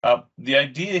 the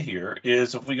idea here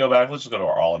is if we go back, let's just go to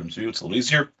our all items view. It's a little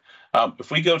easier. If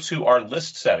we go to our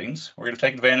list settings, we're going to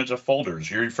take advantage of folders.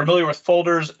 You're familiar with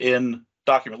folders in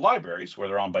document libraries where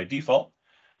they're on by default,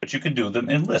 but you can do them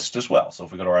in list as well. So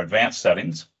if we go to our advanced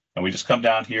settings and we just come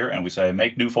down here and we say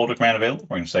make new folder command available,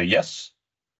 we're going to say yes.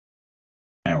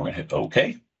 And we're going to hit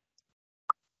OK.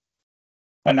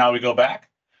 And now we go back.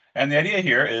 And the idea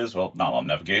here is, well, not on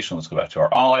navigation. Let's go back to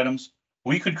our all items.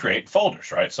 We could create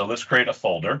folders, right? So let's create a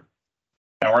folder.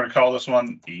 And we're going to call this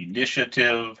one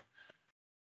Initiative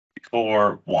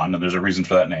for 1. And there's a reason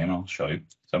for that name. I'll show you.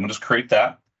 So I'm going to just create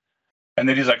that. And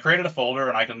then I created a folder,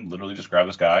 and I can literally just grab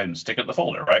this guy and stick it in the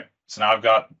folder, right? So now I've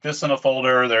got this in a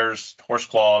folder. There's horse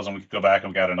claws, and we could go back and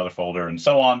we've got another folder and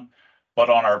so on. But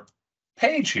on our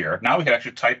page here, now we can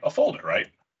actually type a folder, right?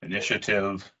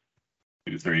 Initiative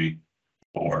 2, 3,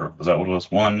 4. Was that what it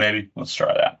was? 1 maybe? Let's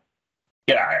try that.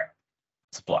 Get out of here.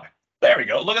 Let's apply. There we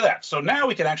go. Look at that. So now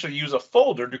we can actually use a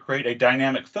folder to create a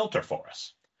dynamic filter for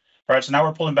us. All right. So now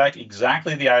we're pulling back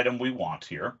exactly the item we want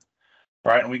here.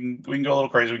 All right. And we can go a little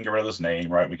crazy. We can get rid of this name,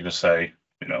 right? We can just say,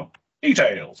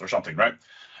 details or something, right?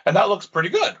 And that looks pretty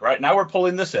good, right? Now we're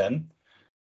pulling this in.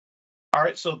 All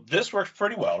right. So this works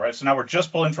pretty well, right? So now we're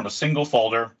just pulling from a single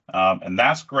folder, and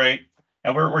that's great.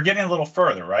 And we're getting a little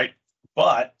further, right?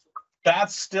 But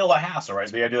that's still a hassle,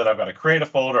 right? The idea that I've got to create a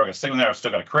folder, I've got to stick in there, I've still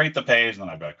got to create the page, and then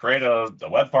I've got to create the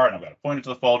web part, and I've got to point it to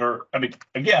the folder. I mean,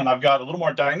 again, I've got a little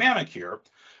more dynamic here,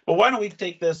 but why don't we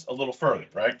take this a little further,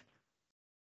 right?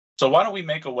 So why don't we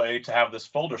make a way to have this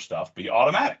folder stuff be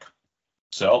automatic?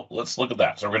 So let's look at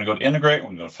that. So we're going to go to integrate, we're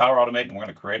going to go to power automate, and we're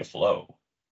going to create a flow.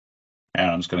 And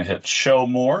I'm just going to hit show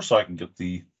more so I can get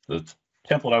the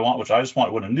template I want, which I just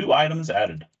want when a new item is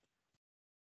added.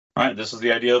 All right, this is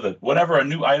the idea that whenever a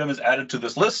new item is added to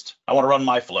this list, I want to run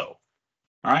my flow.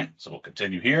 All right, so we'll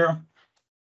continue here.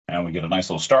 And we get a nice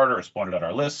little starter. It's pointed at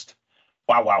our list.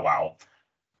 Wow.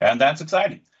 And that's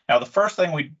exciting. Now, the first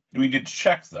thing we need to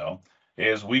check, though,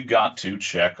 is we've got to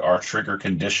check our trigger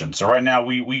condition. So right now,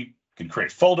 we can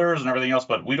create folders and everything else,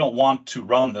 but we don't want to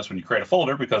run this when you create a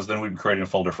folder because then we'd be creating a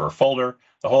folder for a folder.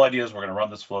 The whole idea is we're going to run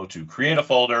this flow to create a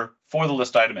folder for the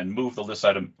list item and move the list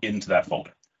item into that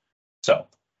folder. So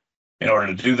in order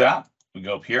to do that, we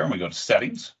go up here and we go to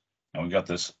settings, and we've got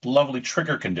this lovely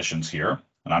trigger conditions here.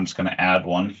 And I'm just going to add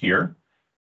one here,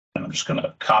 and I'm just going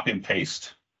to copy and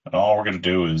paste. And all we're going to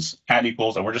do is add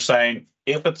equals, and we're just saying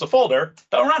if it's a folder,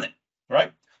 don't run it,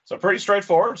 right? So pretty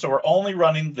straightforward. So we're only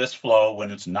running this flow when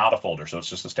it's not a folder. So it's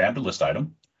just a standard list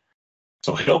item.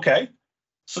 So hit OK.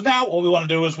 So now what we want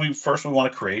to do is we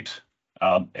want to create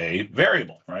a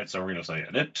variable, right? So we're going to say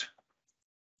edit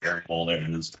variable. There it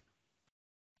is.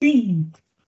 And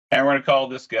we're going to call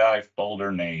this guy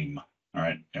folder name. All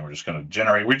right. And we're just going to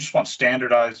generate. We just want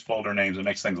standardized folder names. It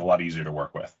makes things a lot easier to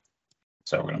work with.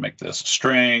 So we're going to make this a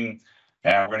string.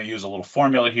 And we're going to use a little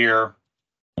formula here.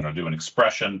 I'm going to do an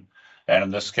expression. And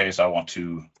in this case, I want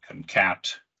to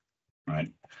concat.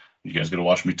 Right. You guys are going to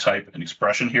watch me type an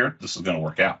expression here. This is going to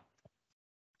work out.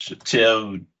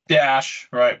 Initiative dash.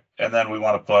 Right. And then we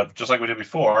want to put, just like we did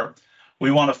before,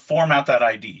 we want to format that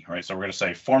ID. Right. So we're going to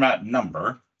say format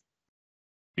number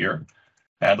here.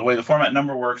 And the way the format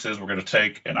number works is we're going to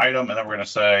take an item and then we're going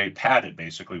to say pad it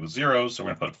basically with zeros. So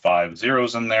we're going to put 5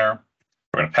 zeros in there.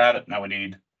 We're going to pad it. Now we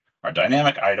need our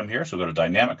dynamic item here. So we'll go to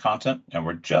dynamic content and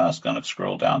we're just going to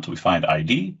scroll down until we find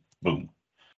ID. Boom.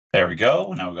 There we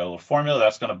go. Now we've got a little formula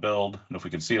that's going to build. And if we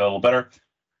can see it a little better,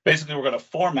 basically we're going to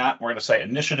format. We're going to say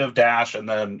initiative dash and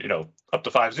then, up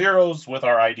to 5 zeros with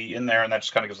our ID in there. And that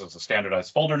just kind of gives us a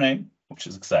standardized folder name, which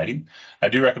is exciting. I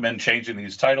do recommend changing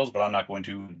these titles, but I'm not going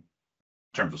to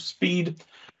terms of speed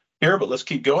here, but let's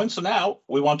keep going. So now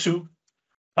we want to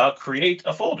create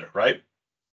a folder, right?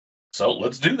 So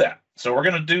let's do that. So we're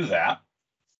going to do that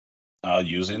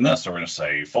using this. So we're going to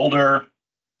say folder,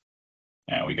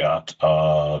 and we got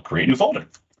create new folder.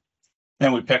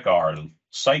 Then we pick our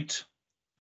site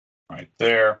right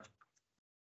there.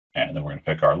 And then we're going to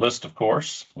pick our list, of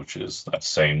course, which is that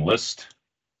same list.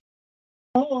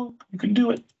 Oh, you can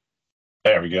do it.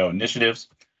 There we go, initiatives.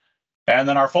 And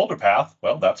then our folder path,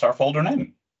 well, that's our folder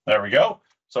name. There we go.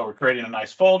 So we're creating a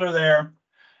nice folder there.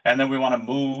 And then we want to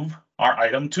move our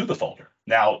item to the folder.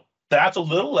 Now, that's a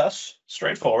little less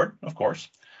straightforward, of course.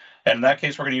 And in that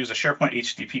case, we're going to use a SharePoint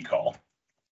HTTP call.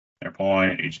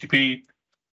 SharePoint HTTP.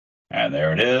 And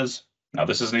there it is. Now,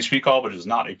 this is an HTTP call, but it is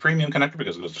not a premium connector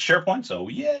because it goes to SharePoint. So,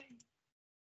 yay.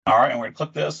 All right, and we're going to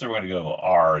click this. Then we're going to go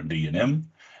R, D, and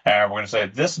M. And we're going to say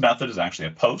this method is actually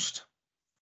a post.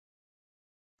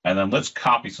 And then let's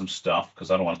copy some stuff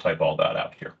because I don't want to type all that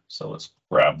out here. So let's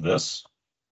grab this.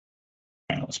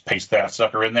 And let's paste that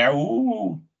sucker in there.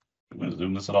 Ooh, I'm going to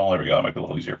zoom this at all. There we go. That might be a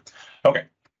little easier. Okay.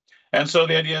 And so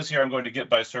the idea is here, I'm going to get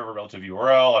by server relative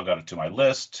URL. I've got it to my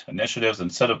list, initiatives,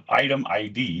 instead of item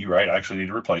ID, right? I actually need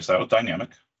to replace that with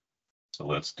dynamic. So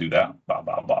let's do that, blah,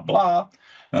 blah, blah, blah.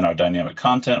 And then our dynamic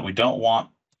content, we want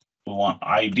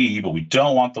ID, but we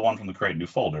don't want the one from the create new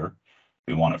folder.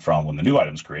 We want it from when the new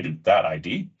item is created, that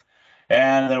ID.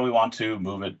 And then we want to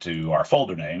move it to our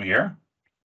folder name here.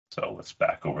 So let's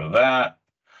back over to that,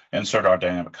 insert our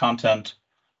dynamic content,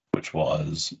 which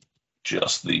was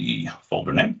just the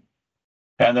folder name.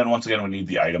 And then once again, we need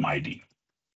the item ID.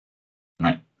 All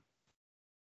right.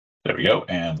 There we go.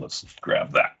 And let's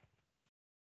grab that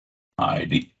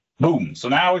ID. Boom. So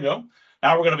now we go.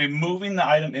 Now we're going to be moving the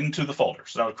item into the folder.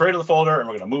 So now we created the folder and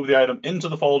we're going to move the item into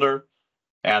the folder.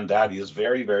 And that is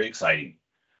very, very exciting.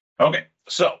 Okay.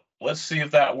 So let's see if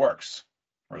that works.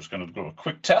 We're just going to do a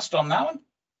quick test on that one.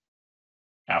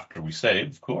 After we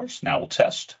save, of course. Now we'll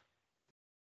test.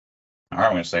 All right.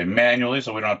 I'm going to save manually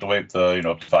so we don't have to wait the,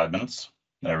 up to 5 minutes.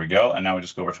 There we go. And now we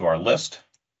just go over to our list.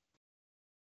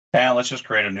 And let's just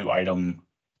create a new item.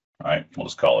 All right. We'll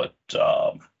just call it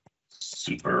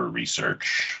super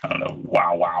research. I don't know.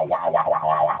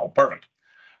 Wow. Perfect.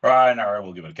 All right. All right.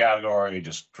 We'll give it a category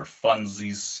just for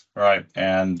funsies. Right.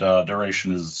 And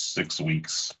duration is 6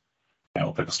 weeks. And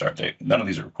we'll pick a start date. None of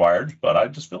these are required, but I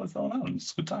just feel like filling out.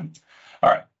 It's a good time. All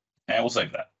right. And we'll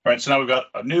save that. All right. So now we've got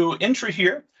a new entry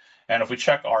here. And if we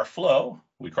check our flow,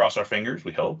 we cross our fingers,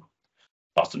 we hope.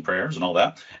 Thoughts and prayers and all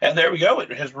that. And there we go.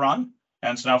 It has run.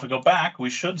 And so now if we go back, we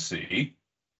should see,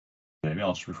 maybe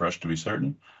I'll just refresh to be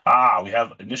certain. We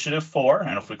have initiative 4.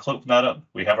 And if we click that up,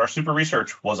 we have our super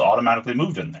research was automatically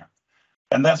moved in there.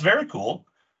 And that's very cool.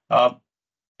 And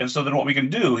so then what we can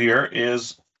do here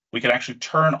is we can actually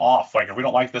turn off, like if we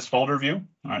don't like this folder view.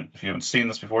 All right, if you haven't seen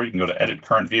this before, you can go to edit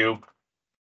current view.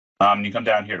 You come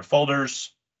down here to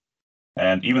folders.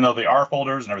 And even though they are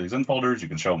folders and everything's in folders, you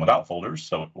can show them without folders.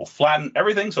 So it will flatten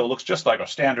everything. So it looks just like a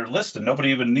standard list and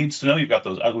nobody even needs to know you've got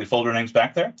those ugly folder names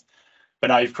back there. But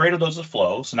now you've created those as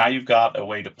flow. So now you've got a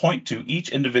way to point to each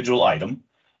individual item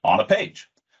on a page.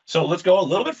 So let's go a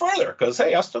little bit further because,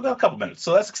 hey, I still got a couple minutes.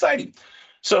 So that's exciting.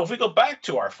 So if we go back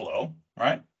to our flow,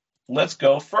 right, let's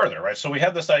go further, right? So we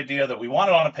have this idea that we want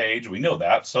it on a page. We know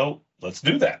that. So let's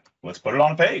do that. Let's put it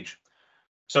on a page.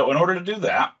 So in order to do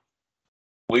that,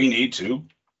 we need to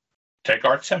take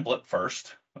our template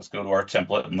first. Let's go to our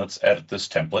template and let's edit this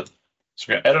template. So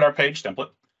we're going to edit our page template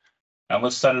and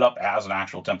let's set it up as an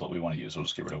actual template we want to use. We'll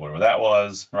just get rid of whatever that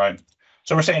was, right?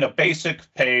 So we're saying a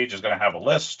basic page is going to have a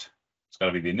list. It's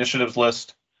going to be the initiatives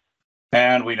list.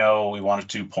 And we know we wanted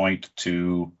to point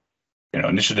to,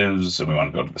 initiatives, and we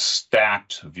want to go to the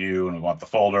stacked view and we want the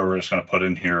folder. We're just going to put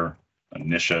in here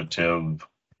initiative,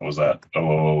 what was that?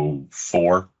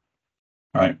 004,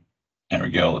 right? There we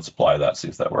go. Let's apply that, see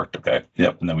if that worked. Okay.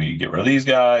 Yep. And then we get rid of these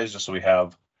guys just so we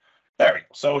have, there we go.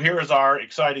 So here is our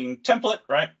exciting template,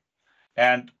 right?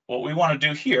 And what we want to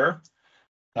do here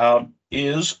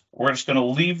is we're just going to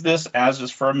leave this as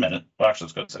is for a minute. Well, actually,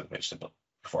 let's go to save the page template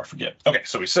before I forget. Okay.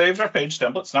 So we saved our page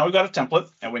templates. Now we've got a template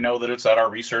and we know that it's at our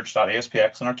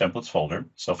research.aspx in our templates folder.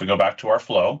 So if we go back to our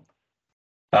flow,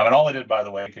 and all I did, by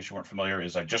the way, in case you weren't familiar,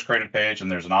 is I just created a page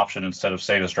and there's an option instead of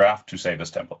save as draft to save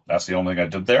as template. That's the only thing I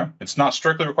did there. It's not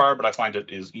strictly required, but I find it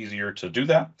is easier to do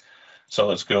that. So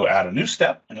let's go add a new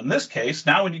step. And in this case,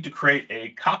 now we need to create a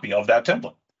copy of that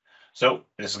template. So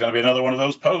this is going to be another one of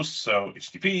those posts. So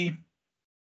HTTP,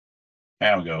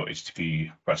 and we go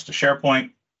HTTP request to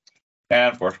SharePoint.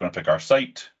 And of course, we're going to pick our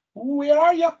site. Where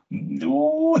are you?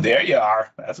 Ooh, there you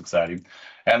are. That's exciting.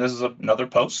 And this is another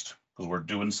post because we're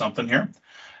doing something here.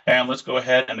 And let's go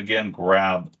ahead and again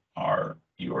grab our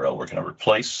URL we're going to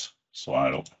replace. So I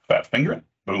don't fat finger it.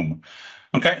 Boom.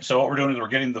 Okay, so what we're doing is we're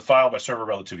getting the file by server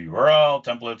relative URL,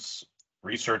 templates,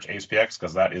 research ASPX,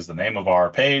 because that is the name of our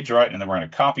page, right? And then we're going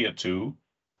to copy it to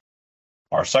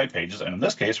our site pages. And in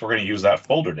this case, we're going to use that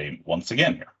folder name once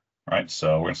again here, right?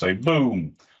 So we're going to say,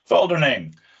 boom, folder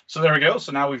name. So there we go.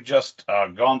 So now we've just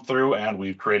gone through and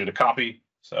we've created a copy.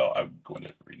 So I'm going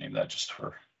to rename that just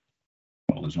for,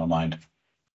 I don't lose my mind.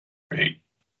 Create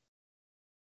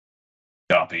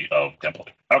copy of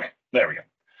template. Okay, there we go.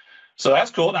 So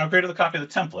that's cool. Now we created the copy of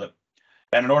the template.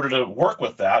 And in order to work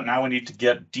with that, now we need to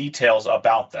get details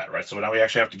about that, right? So now we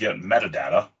actually have to get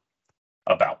metadata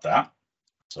about that.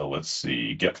 So let's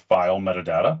see, get file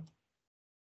metadata.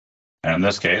 And in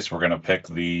this case, we're going to pick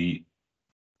the,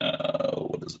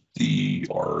 what is it? The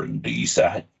R&D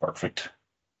side. Perfect.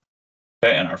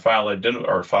 Okay, and our file identity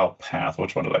or file path,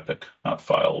 which one did I pick? Not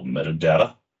file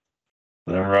metadata.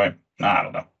 Is that right? Nah, I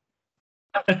don't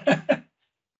know.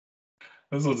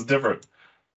 This one's different.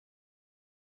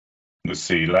 Let's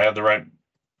see, did I have the right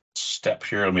step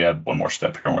here? Let me add one more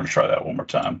step here. I'm going to try that one more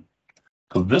time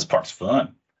because this part's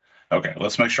fun. Okay,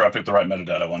 let's make sure I picked the right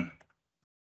metadata one.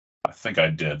 I think I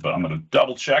did, but I'm going to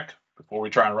double check before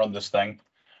we try and run this thing.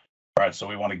 All right, so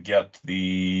we want to get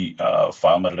the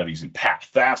file metadata using path.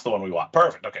 That's the one we want.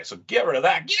 Perfect. Okay, so get rid of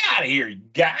that. Get out of here, you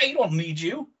guy. You don't need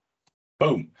you.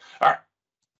 Boom. All right.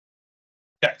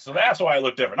 Okay, so that's why it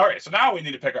looked different. All right, so now we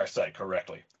need to pick our site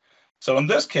correctly. So in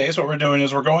this case, what we're doing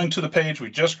is we're going to the page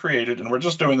we just created, and we're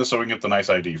just doing this so we can get the nice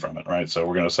ID from it, right? So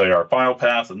we're going to say our file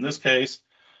path in this case,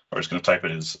 we're just going to type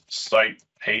it as site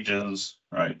pages,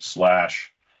 right, /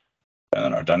 and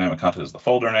then our dynamic content is the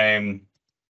folder name.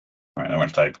 All right, then we're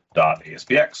going to type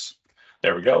 .aspx.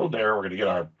 There we go. There, we're going to get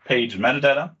our page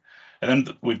metadata. And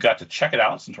then we've got to check it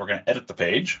out since we're going to edit the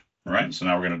page, right? So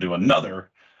now we're going to do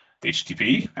another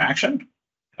HTTP action.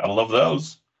 Gotta love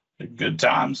those. They're good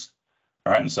times.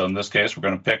 All right, and so in this case, we're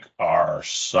going to pick our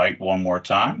site one more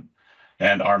time,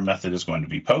 and our method is going to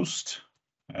be post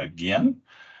again.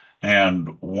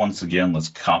 And once again, let's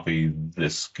copy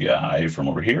this guy from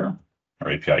over here,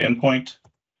 our API endpoint.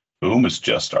 Boom, it's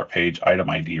just our page item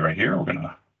ID right here. We're going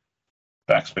to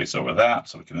backspace over that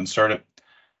so we can insert it.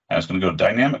 And it's going to go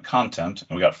dynamic content,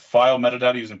 and we got file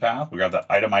metadata using path. We got that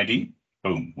item ID.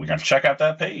 Boom, we're going to check out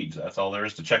that page. That's all there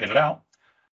is to checking it out.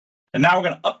 And now we're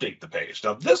going to update the page.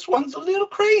 Now this one's a little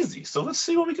crazy, so let's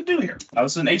see what we can do here. Now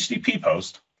this is an HTTP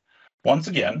post, once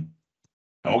again,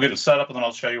 and we'll get it set up and then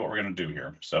I'll show you what we're going to do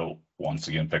here. So once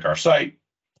again, pick our site.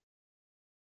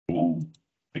 Ooh,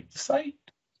 pick the site.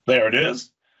 There it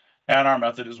is. And our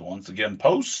method is once again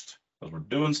post, because we're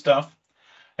doing stuff.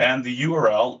 And the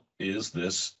URL is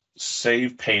this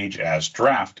save page as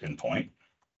draft endpoint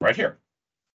right here.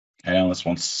 And let's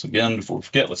once again, before we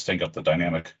forget, let's take up the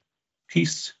dynamic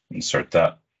piece, insert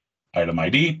that item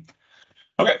ID.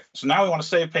 Okay, so now we want to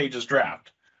save page as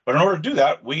draft. But in order to do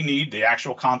that, we need the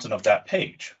actual content of that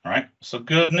page, right? So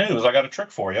good news, I got a trick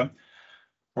for you.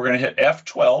 We're going to hit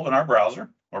F12 in our browser,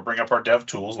 or bring up our dev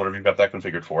tools, whatever you've got that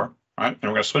configured for, right? And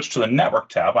we're going to switch to the network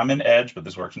tab. I'm in Edge, but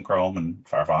this works in Chrome and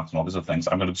Firefox and all these other things.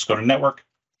 I'm going to just go to network.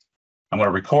 I'm going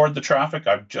to record the traffic.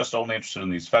 I'm just only interested in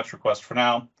these fetch requests for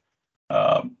now.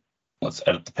 Let's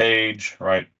edit the page,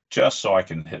 right? Just so I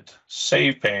can hit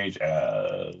save page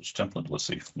as template. Let's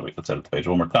see. Wait, let's edit the page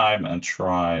one more time and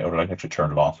try. Oh, did I actually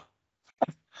turn it off?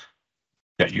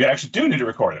 Okay, you actually do need to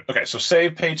record it. Okay, so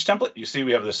save page template. You see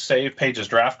we have this save pages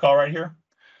draft call right here.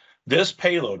 This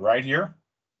payload right here,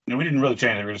 we didn't really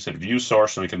change it. We just hit view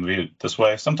source so we can view it this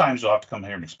way. Sometimes you'll have to come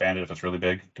here and expand it if it's really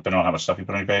big, depending on how much stuff you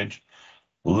put on your page.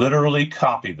 Literally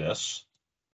copy this.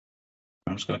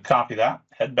 I'm just going to copy that,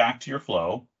 head back to your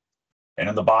flow, and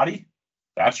in the body,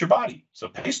 that's your body. So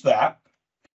paste that.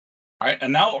 All right,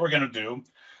 and now what we're going to do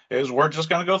is we're just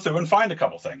going to go through and find a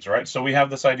couple things, right? So we have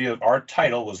this idea of our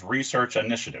title was research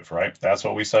initiative, right? That's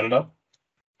what we set it up.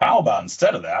 How about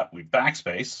instead of that, we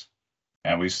backspace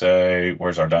and we say,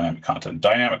 where's our dynamic content?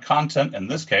 Dynamic content, in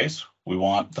this case, we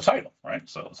want the title, right?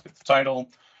 So let's get the title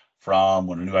from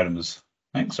when a new item is,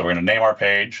 so we're going to name our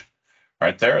page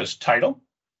right there as title.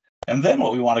 And then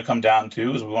what we want to come down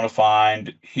to is we want to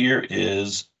find, here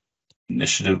is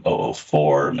initiative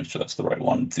 004, make sure that's the right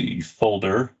one, the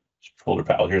folder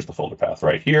path. Here's the folder path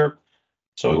right here.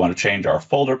 So we want to change our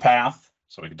folder path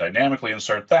so we can dynamically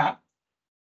insert that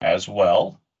as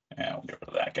well. And we'll get rid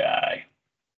of that guy.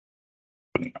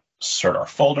 Insert our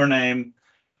folder name.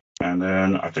 And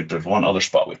then I think there's one other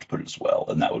spot we have to put it as well,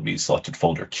 and that would be selected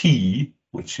folder key,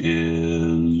 which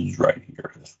is right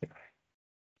here.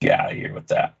 Get out of here with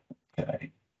that.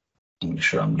 Okay. Make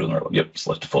sure I'm doing the right one. Yep,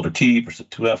 selected folder key, press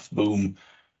 2F, boom.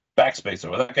 backspace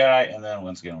over that guy, and then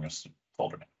once again, we're going to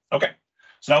folder name. Okay.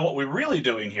 So now what we're really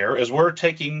doing here is we're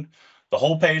taking the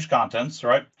whole page contents,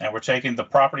 right? And we're taking the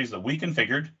properties that we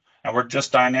configured, and we're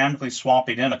just dynamically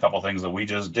swapping in a couple things that we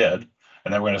just did.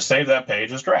 And then we're going to save that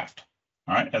page as draft.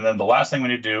 All right. And then the last thing we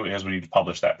need to do is we need to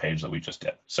publish that page that we just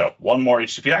did. So one more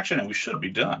HTTP action and we should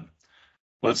be done.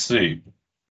 Let's see.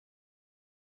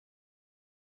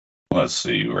 Let's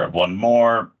see. We have one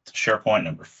more. SharePoint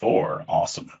number 4.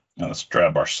 Awesome. Now let's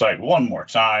grab our site one more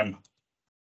time.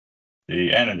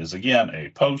 And it is again a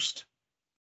post.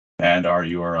 And our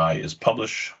URI is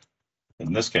publish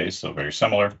in this case. So very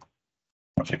similar.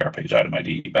 We'll take our page item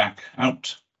ID back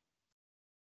out.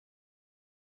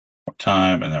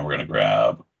 Time, and then we're going to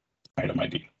grab item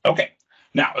ID. Okay,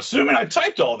 now assuming I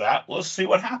typed all that, let's see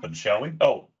what happens, shall we?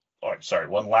 Oh, all right, sorry,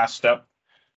 one last step.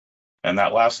 And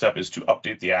that last step is to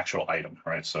update the actual item,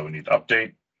 right? So we need to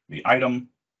update the item.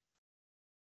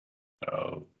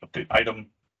 Update item.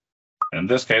 And in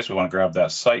this case, we want to grab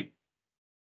that site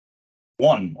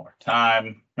one more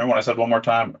time. Remember when I said one more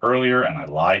time earlier and I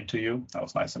lied to you? That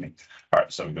was nice of me. All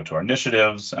right, so we go to our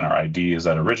initiatives and our ID is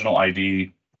that original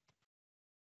ID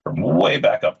from way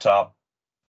back up top.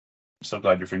 I'm so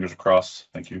glad your fingers are crossed.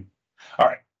 Thank you. All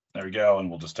right, there we go. And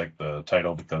we'll just take the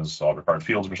title because all required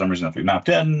fields for some reason have to be mapped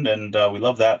in, and we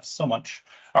love that so much.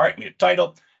 All right, we need a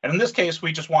title. And in this case,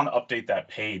 we just want to update that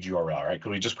page URL, right?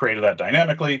 Because we just created that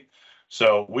dynamically.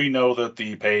 So we know that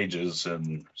the page is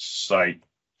in site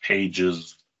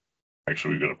pages.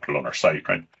 Actually, we're going to put it on our site,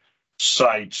 right?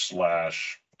 Site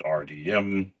 /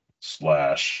 RDM /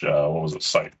 what was it?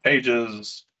 Site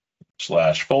pages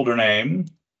 / folder name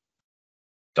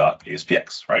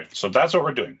 .aspx, right? So that's what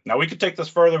we're doing. Now we could take this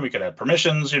further. We could add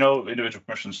permissions, individual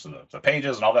permissions to the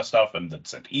pages and all that stuff, and then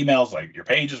send emails like your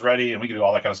page is ready, and we could do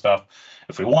all that kind of stuff.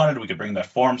 If we wanted, we could bring that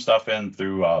form stuff in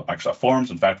through Microsoft Forms.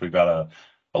 In fact, we've got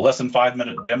a less than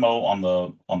 5-minute demo on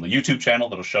the YouTube channel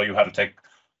that'll show you how to take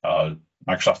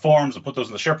Microsoft Forms and put those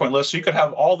in the SharePoint list. So you could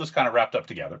have all this kind of wrapped up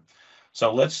together.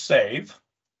 So let's save,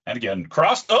 and again,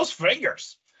 cross those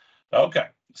fingers. Okay.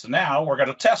 So now we're going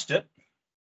to test it.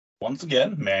 Once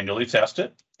again, manually test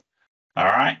it. All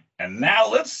right. And now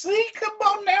let's see. Come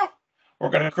on now.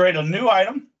 We're going to create a new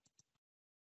item.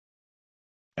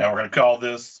 And we're going to call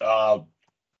this Hope.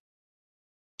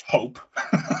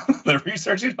 The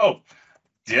researching Hope.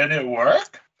 Did it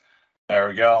work? There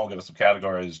we go. We'll get some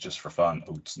categories just for fun.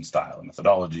 Oats and style and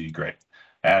methodology. Great.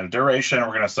 And duration, we're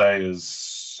going to say is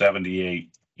 78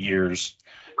 years.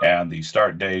 And the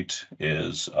start date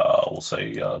is, we'll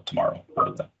say tomorrow. What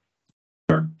is that?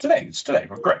 Or today. It's today.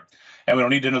 We're great. And we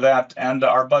don't need to know that. And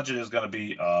our budget is going to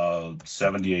be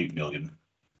 78 million.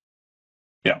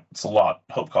 Yeah, it's a lot.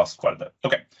 Hope costs quite a bit.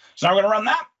 Okay, so now we're going to run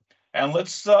that. And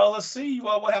let's see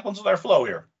what happens with our flow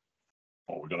here.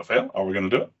 Are we going to fail? Are we going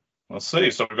to do it? Let's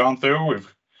see. So we've gone through.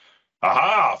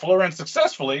 Flow ran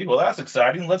successfully. Well, that's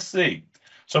exciting. Let's see.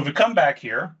 So if we come back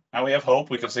here, now we have Hope.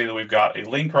 We can see that we've got a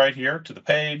link right here to the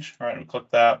page. All right, we click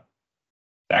that.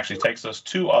 It actually takes us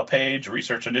to a page,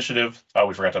 research initiative.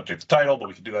 We forgot to update the title, but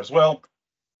we can do that as well.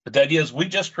 But the idea is we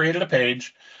just created a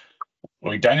page.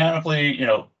 We dynamically,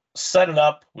 set it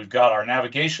up. We've got our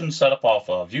navigation set up off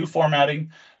of view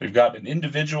formatting. We've got an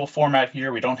individual format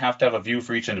here. We don't have to have a view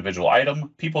for each individual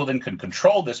item. People then can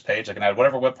control this page. They can add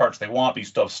whatever web parts they want, but you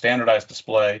still have standardized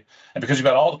display. And because you've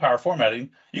got all the power formatting,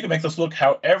 you can make this look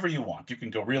however you want. You can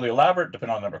go really elaborate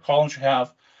depending on the number of columns you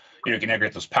have. You can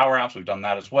integrate those power apps. We've done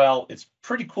that as well. It's a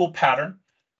pretty cool pattern.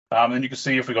 And you can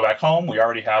see if we go back home, we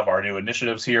already have our new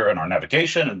initiatives here in our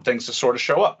navigation and things just sort of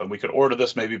show up. And we could order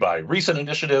this maybe by recent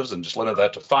initiatives and just limit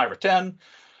that to 5 or 10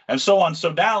 and so on.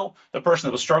 So now the person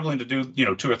that was struggling to do,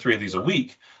 2 or 3 of these a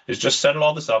week is just setting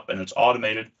all this up and it's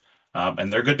automated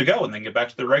and they're good to go and then get back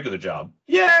to their regular job.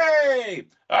 Yay!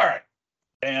 All right.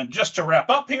 And just to wrap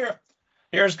up here,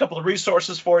 here's a couple of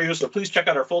resources for you. So please check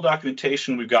out our full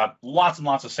documentation. We've got lots and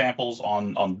lots of samples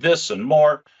on this and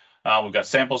more. We've got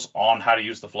samples on how to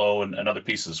use the flow and other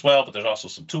pieces as well, but there's also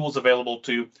some tools available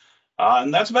too.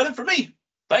 And that's about it for me.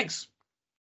 Thanks.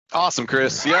 Awesome,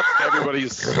 Chris. Yep,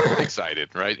 everybody's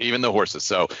excited, right? Even the horses.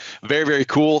 So very, very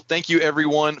cool. Thank you,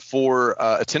 everyone, for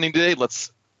attending today.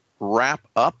 Let's wrap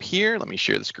up here. Let me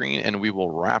share the screen, and we will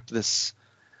wrap this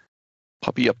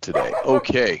puppy up today.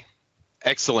 Okay.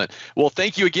 Excellent. Well,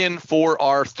 thank you again for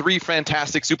our 3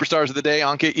 fantastic superstars of the day,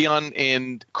 Anke, Ian,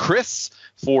 and Chris,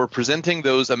 for presenting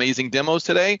those amazing demos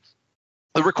today.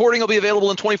 The recording will be available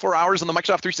in 24 hours on the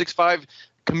Microsoft 365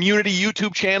 community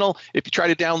YouTube channel. If you try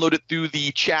to download it through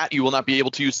the chat, you will not be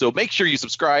able to. So make sure you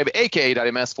subscribe,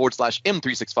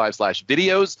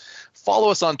 aka.ms/m365/videos. Follow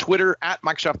us on Twitter at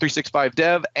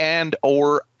Microsoft365Dev and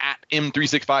or at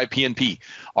M365PNP.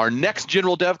 Our next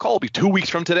general dev call will be 2 weeks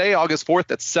from today, August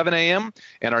 4th at 7 a.m.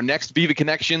 And our next Viva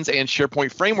Connections and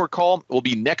SharePoint Framework call will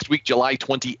be next week, July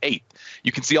 28th.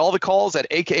 You can see all the calls at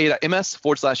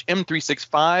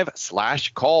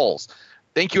aka.ms/M365/calls.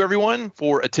 Thank you, everyone,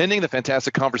 for attending the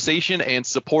fantastic conversation and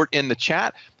support in the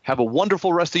chat. Have a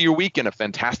wonderful rest of your week and a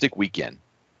fantastic weekend.